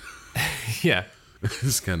one Yeah.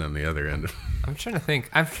 is kind of on the other end. I'm trying to think.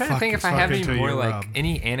 I'm trying to Fuck think is if I have fucking any till more you like rub.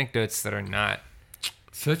 any anecdotes that are not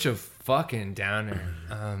such a fucking downer.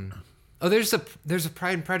 There's a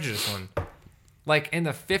Pride and Prejudice one, like in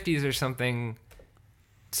the 50s or something.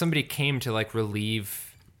 somebody came to like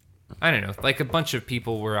relieve, I don't know, like a bunch of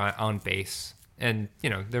people were on base, and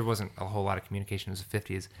there wasn't a whole lot of communication. It was the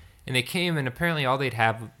 50s, and they came, and apparently all they'd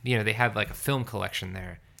have, they had like a film collection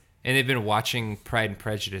there, and they'd been watching Pride and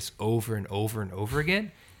Prejudice over and over and over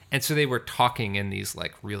again, and so they were talking in these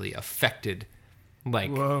like really affected,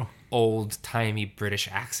 like Whoa. old-timey British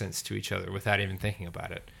accents to each other without even thinking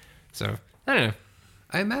about it. So I don't know.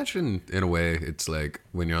 I imagine, in a way, it's like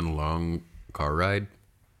when you're on a long car ride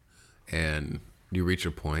and you reach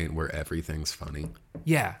a point where everything's funny.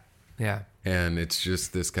 Yeah. And it's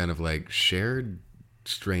just this kind of like shared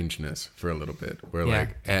strangeness for a little bit where Yeah.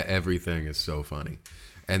 like everything is so funny.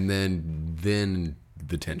 And then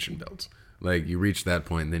the tension builds. Like you reach that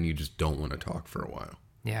point and then you just don't want to talk for a while.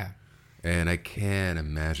 Yeah. And I can't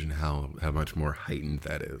imagine how much more heightened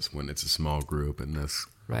that is when it's a small group in this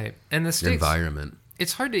Right. And the stakes, environment.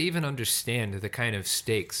 it's hard to even understand the kind of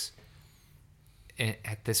stakes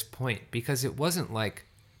at this point, because it wasn't like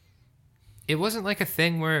a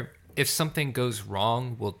thing where if something goes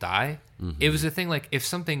wrong, we'll die. It was a thing like if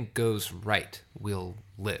something goes right, we'll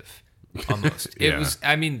live. Almost. Yeah. It was.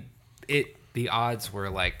 I mean, the odds were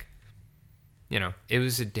like, it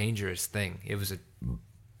was a dangerous thing. It was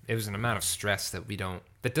an amount of stress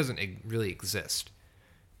that doesn't really exist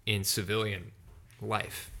in civilian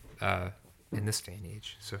life in this day and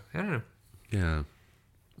age. So I don't know. Yeah.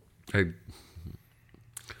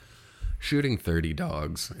 Shooting 30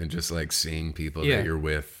 dogs and just like seeing people Yeah. that you're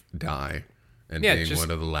with die and Yeah, being just-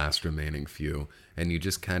 one of the last remaining few. And you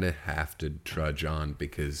just kind of have to trudge on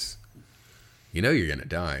because you're going to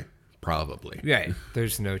die, probably. Right.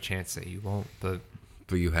 There's no chance that you won't, but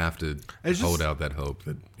But you have to It's just- hold out that hope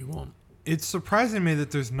that you won't. It's surprising me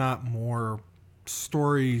that there's not more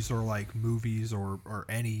stories or like movies or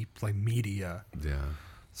any like media Yeah.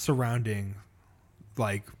 surrounding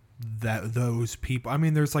like those people. I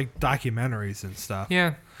mean, there's like documentaries and stuff,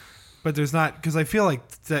 yeah. but there's not, because I feel like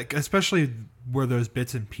that, especially where those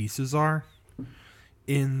bits and pieces are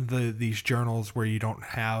in these journals where you don't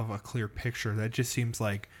have a clear picture. That just seems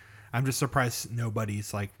like, I'm just surprised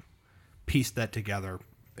nobody's like pieced that together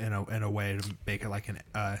in a way to make it like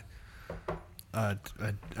a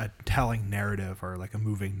telling narrative or like a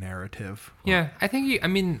moving narrative. Yeah, I think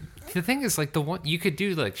the thing is like the one you could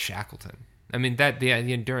do like Shackleton. I mean that the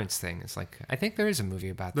endurance thing is like, I think there is a movie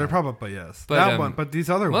about There that. probably is. But, That one, but these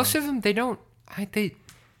other Most ones. of them they don't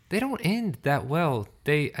end that well.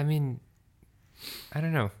 I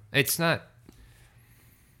don't know. It's not.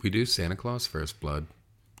 We do Santa Claus First Blood,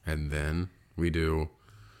 and then we do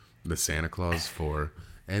the Santa Claus 4,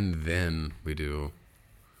 and then we do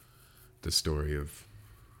the story of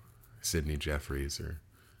Sidney Jeffries or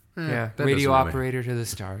Yeah, that radio doesn't really- operator to the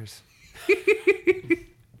stars.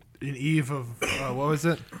 An eve of what was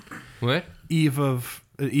it? What? Eve of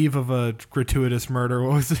a gratuitous murder.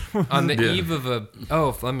 What was it? On the Yeah. eve of a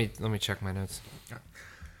let me check my notes.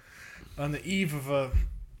 On the eve of a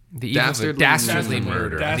The eve of a Dastardly dastardly murder.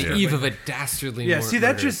 murder. Dastardly- The eve of a dastardly yeah. murder. See,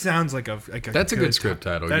 that just sounds like a That's a good ti- script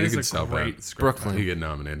title. That You is could a sell great that. script. Brooklyn. You get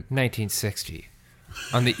nominated. 1960.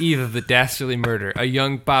 On the eve of the dastardly murder, a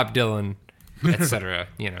young Bob Dylan, etc.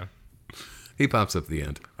 He pops up at the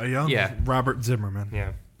end. A young Yeah. Robert Zimmerman.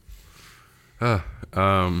 Yeah.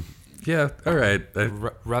 Yeah, all right.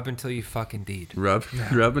 Rub until you fuck indeed. Rub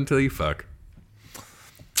until you fuck.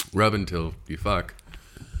 Rub until you fuck.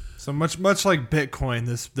 So much like Bitcoin,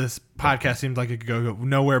 this podcast seemed like it could go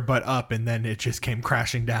nowhere but up, and then it just came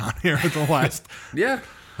crashing down here at the last. Yeah.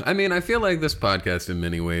 I mean, I feel like this podcast in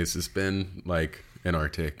many ways has been like an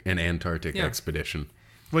Antarctic Yeah. expedition.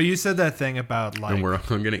 Well, you said that thing about And like we're all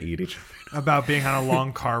going to eat each other. about being on a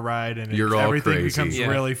long car ride, and You're all everything crazy. becomes Yeah.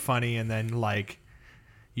 really funny, and then like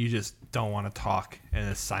you just don't want to talk, and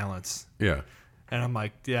it's silence. Yeah. And I'm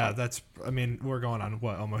like, yeah, that's. I mean, we're going on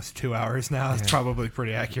what, almost 2 hours now. It's probably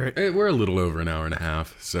pretty accurate. We're a little over an hour and a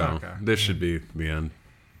half, so Okay. this should be the end.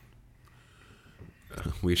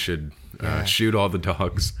 We should shoot all the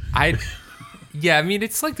dogs. Yeah, I mean,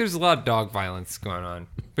 it's like there's a lot of dog violence going on,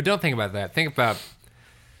 but don't think about that. Think about,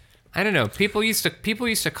 I don't know. People used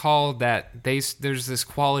to call that there's this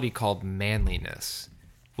quality called manliness,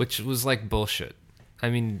 which was like bullshit. I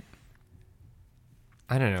mean,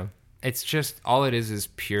 I don't know. It's just all it is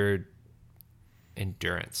pure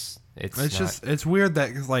endurance. It's weird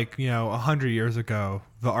that like 100 years ago,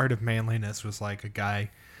 the art of manliness was like a guy,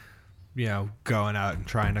 going out and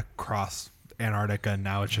trying to cross Antarctica, and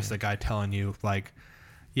now it's just a guy telling you like,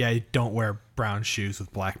 yeah, don't wear brown shoes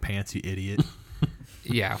with black pants, you idiot.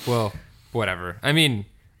 Yeah, well, whatever. I mean,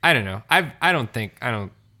 I don't know. I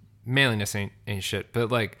don't manliness ain't shit,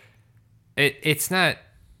 but like it's not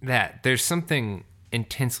that. There's something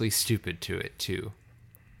intensely stupid to it too,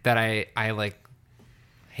 that I like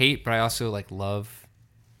hate, but I also like love.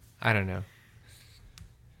 I don't know.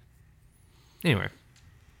 Anyway,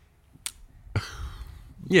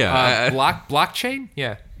 Yeah, blockchain.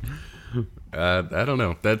 Yeah, I don't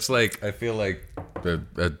know. That's like, I feel like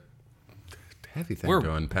a heavy thing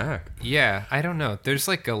to unpack. yeah. I don't know. There's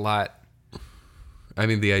like a lot. I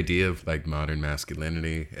mean, the idea of like modern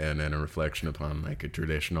masculinity and then a reflection upon like a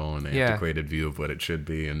traditional and Yeah. antiquated view of what it should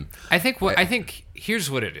be, and I think here's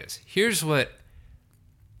what it is. Here's what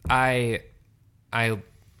I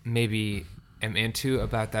maybe am into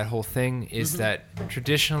about that whole thing is that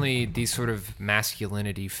traditionally these sort of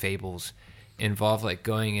masculinity fables involve like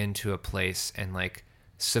going into a place and like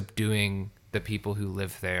subduing the people who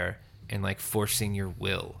live there and like forcing your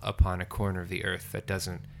will upon a corner of the earth that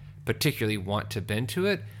doesn't particularly want to bend to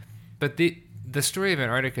it. But the story of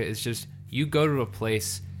Antarctica is just you go to a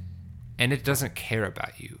place and it doesn't care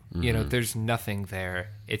about you. You know, there's nothing there.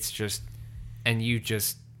 It's just, and you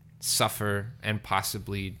just suffer and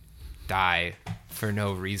possibly die for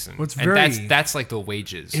no reason. Well, it's and very- that's like the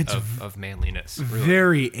wages It's of manliness. Really.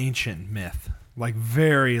 Very ancient myth, like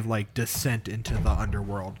very like descent into the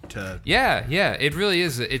underworld. To Yeah, it really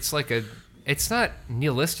is. It's like it's not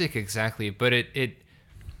nihilistic exactly, but it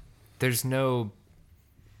there's no,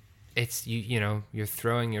 it's you know, you're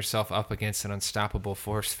throwing yourself up against an unstoppable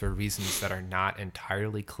force for reasons that are not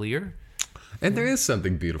entirely clear. and there is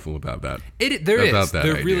something beautiful about that. There About is. that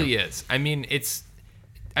There idea. really is. I mean,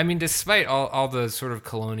 despite all the sort of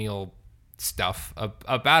colonial stuff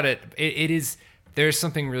about it, it is, there's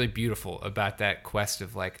something really beautiful about that quest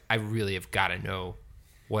of like, I really have got to know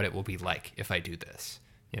what it will be like if I do this.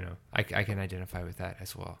 You know, I can identify with that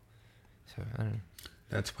as well. So, I don't know.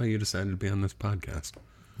 That's why you decided to be on this podcast,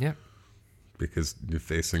 Yeah. because you're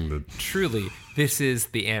facing the. Truly, this is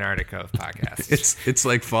the Antarctica of podcasts. It's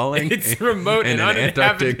like falling. It's remote in and an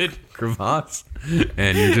Antarctic uninhabited. crevasse,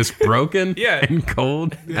 and you're just broken Yeah. and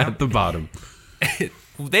cold at the bottom.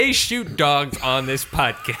 They shoot dogs on this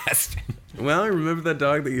podcast. Well, I remember that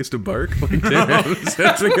dog that used to bark like 10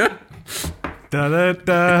 episodes ago. da, da,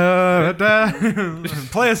 da, da.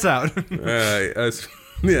 Play us out.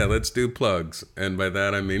 Yeah, let's do plugs, and by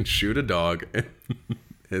that I mean shoot a dog,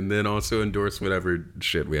 and then also endorse whatever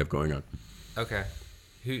shit we have going on. Okay.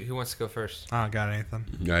 Who wants to go first? I don't got anything.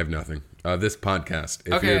 I have nothing. This podcast.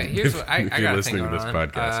 If Okay, you're, here's what I if got you're a thing listening going to this on.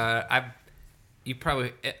 podcast. You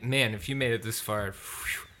probably, man, if you made it this far,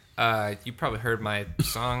 you probably heard my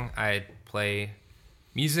song. I play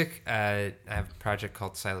music. I have a project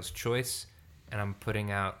called Silo's Choice, and I'm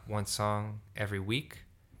putting out one song every week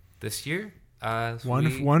this year.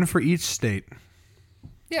 One for each state.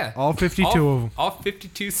 Yeah, All 52 of them. all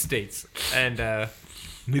 52 states, and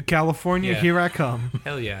New California, Yeah. here I come.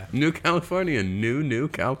 hell yeah. New California, new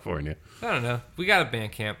California. I don't know. We got a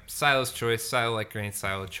Bandcamp. Silo's Choice. Silo like grain.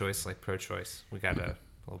 Silo choice like pro-choice.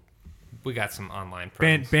 We got some online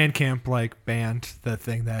programs. Bandcamp, like band, the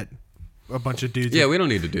thing that a bunch of dudes. Yeah, we don't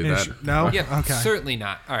need to do that. No? Yeah, Okay. certainly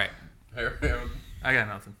not. All right. I got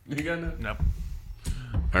nothing. You got nothing? Nope.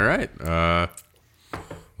 All right.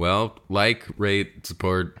 Well, like, rate,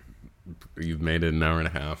 support. You've made it an hour and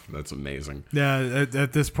a half. That's amazing. Yeah,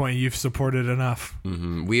 at this point, you've supported enough.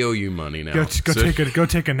 We owe you money now. Go So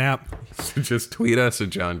take a nap. just tweet us at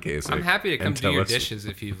John Kasich. I'm happy to come and do tell your us- dishes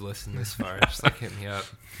if you've listened this far. Just like hit me up.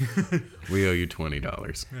 We owe you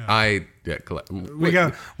 $20.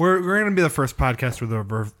 We're gonna be the first podcast with a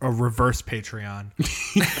reverse Patreon.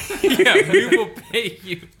 Yeah, we will pay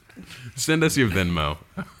you. Send us your Venmo.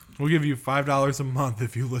 We'll give you $5 a month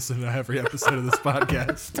if you listen to every episode of this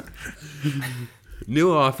podcast.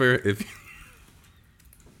 New offer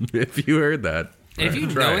if you heard that. And if you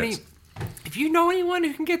try know us. if you know anyone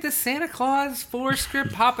who can get the Santa Claus 4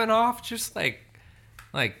 script popping off, just like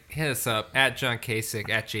hit us up at John Kasich,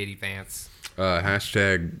 at JD Vance.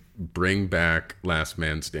 Hashtag bring back last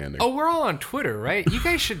man standing. Oh, we're all on Twitter, right? You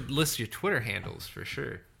guys should list your Twitter handles for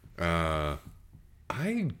sure. I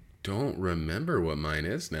don't remember what mine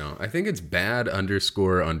is now. I think it's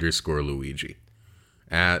bad__Luigi.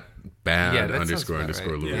 At bad Yeah, that sounds underscore about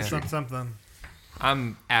underscore right. Luigi. Yeah. Something.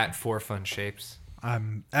 I'm at 4funshapes.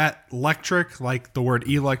 I'm at electric, like the word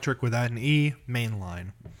electric without an E,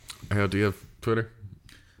 mainline. Hal, do you have Twitter?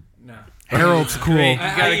 No. Harold's cool. Great.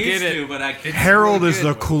 I gotta used get it. to, but I can't. Harold is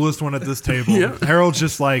the good. coolest one at this table. Yeah. Harold's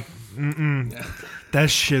just like, that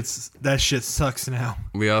shit sucks now.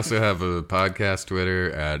 We also have a podcast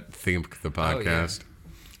Twitter at Think the Podcast.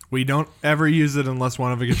 We don't ever use it unless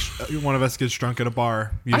one of us gets drunk at a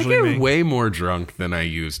bar. Usually I me. get way more drunk than I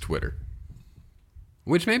use Twitter.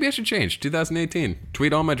 Which maybe I should change. 2018.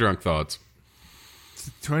 Tweet all my drunk thoughts.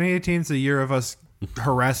 2018 is the year of us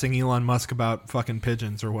harassing Elon Musk about fucking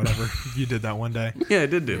pigeons or whatever. You did that one day. Yeah, I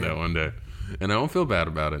did do that one day, and I don't feel bad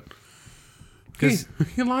about it. Because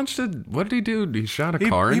he launched a. What did he do? He shot a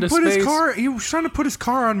car into put space. His car. He was trying to put his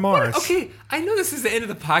car on Mars. Okay, I know this is the end of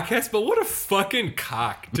the podcast, but what a fucking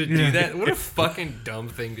cock to do that. What a fucking dumb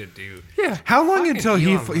thing to do. Yeah. How long Fucking until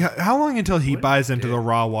he What a buys into dick. the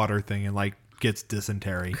raw water thing and like gets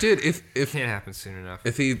dysentery? Dude, if Can't happen soon enough.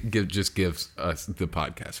 if he just gives us the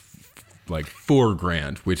podcast like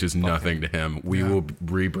 $4,000, which is nothing to him, we will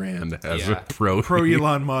rebrand as Yeah. a pro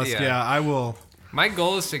Elon Musk. Yeah. Yeah, I will. My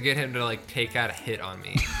goal is to get him to like take out a hit on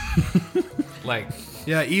me. Like,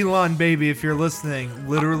 Yeah, Elon, baby, if you're listening,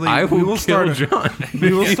 literally, I will we will kill start. John.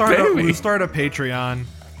 We will If you start. pay me. We'll start a Patreon.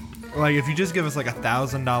 Like, if you just give us like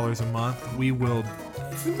 $1,000 a month, we will.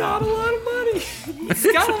 it's not a lot of money. He's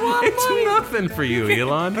got a lot of It's money. nothing for you,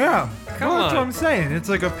 Elon. Yeah, Come well, that's on. what I'm saying. It's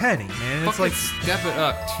like a penny, man. It's Fucking like step it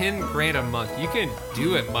up. $10,000 a month. You can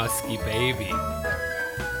do it, Musky baby.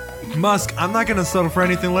 Musk. I'm not gonna settle for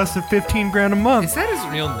anything less than $15,000 a month. Is that his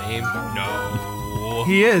real name? No.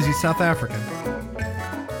 He is. He's South African.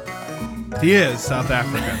 He is South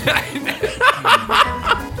African.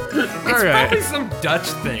 It's All right. probably some Dutch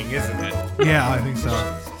thing, isn't it? Yeah, I think so.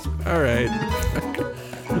 All right.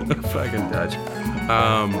 Fucking Dutch.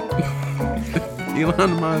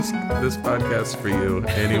 Elon Musk, this podcast for you.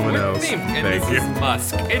 Anyone We're else? named- and Thank this you. is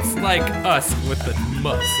Musk. It's like us with the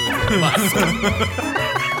musk. Musk.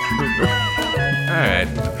 All right.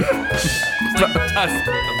 It's like Tusk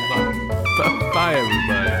with the musk. Bye,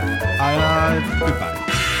 everybody. Goodbye.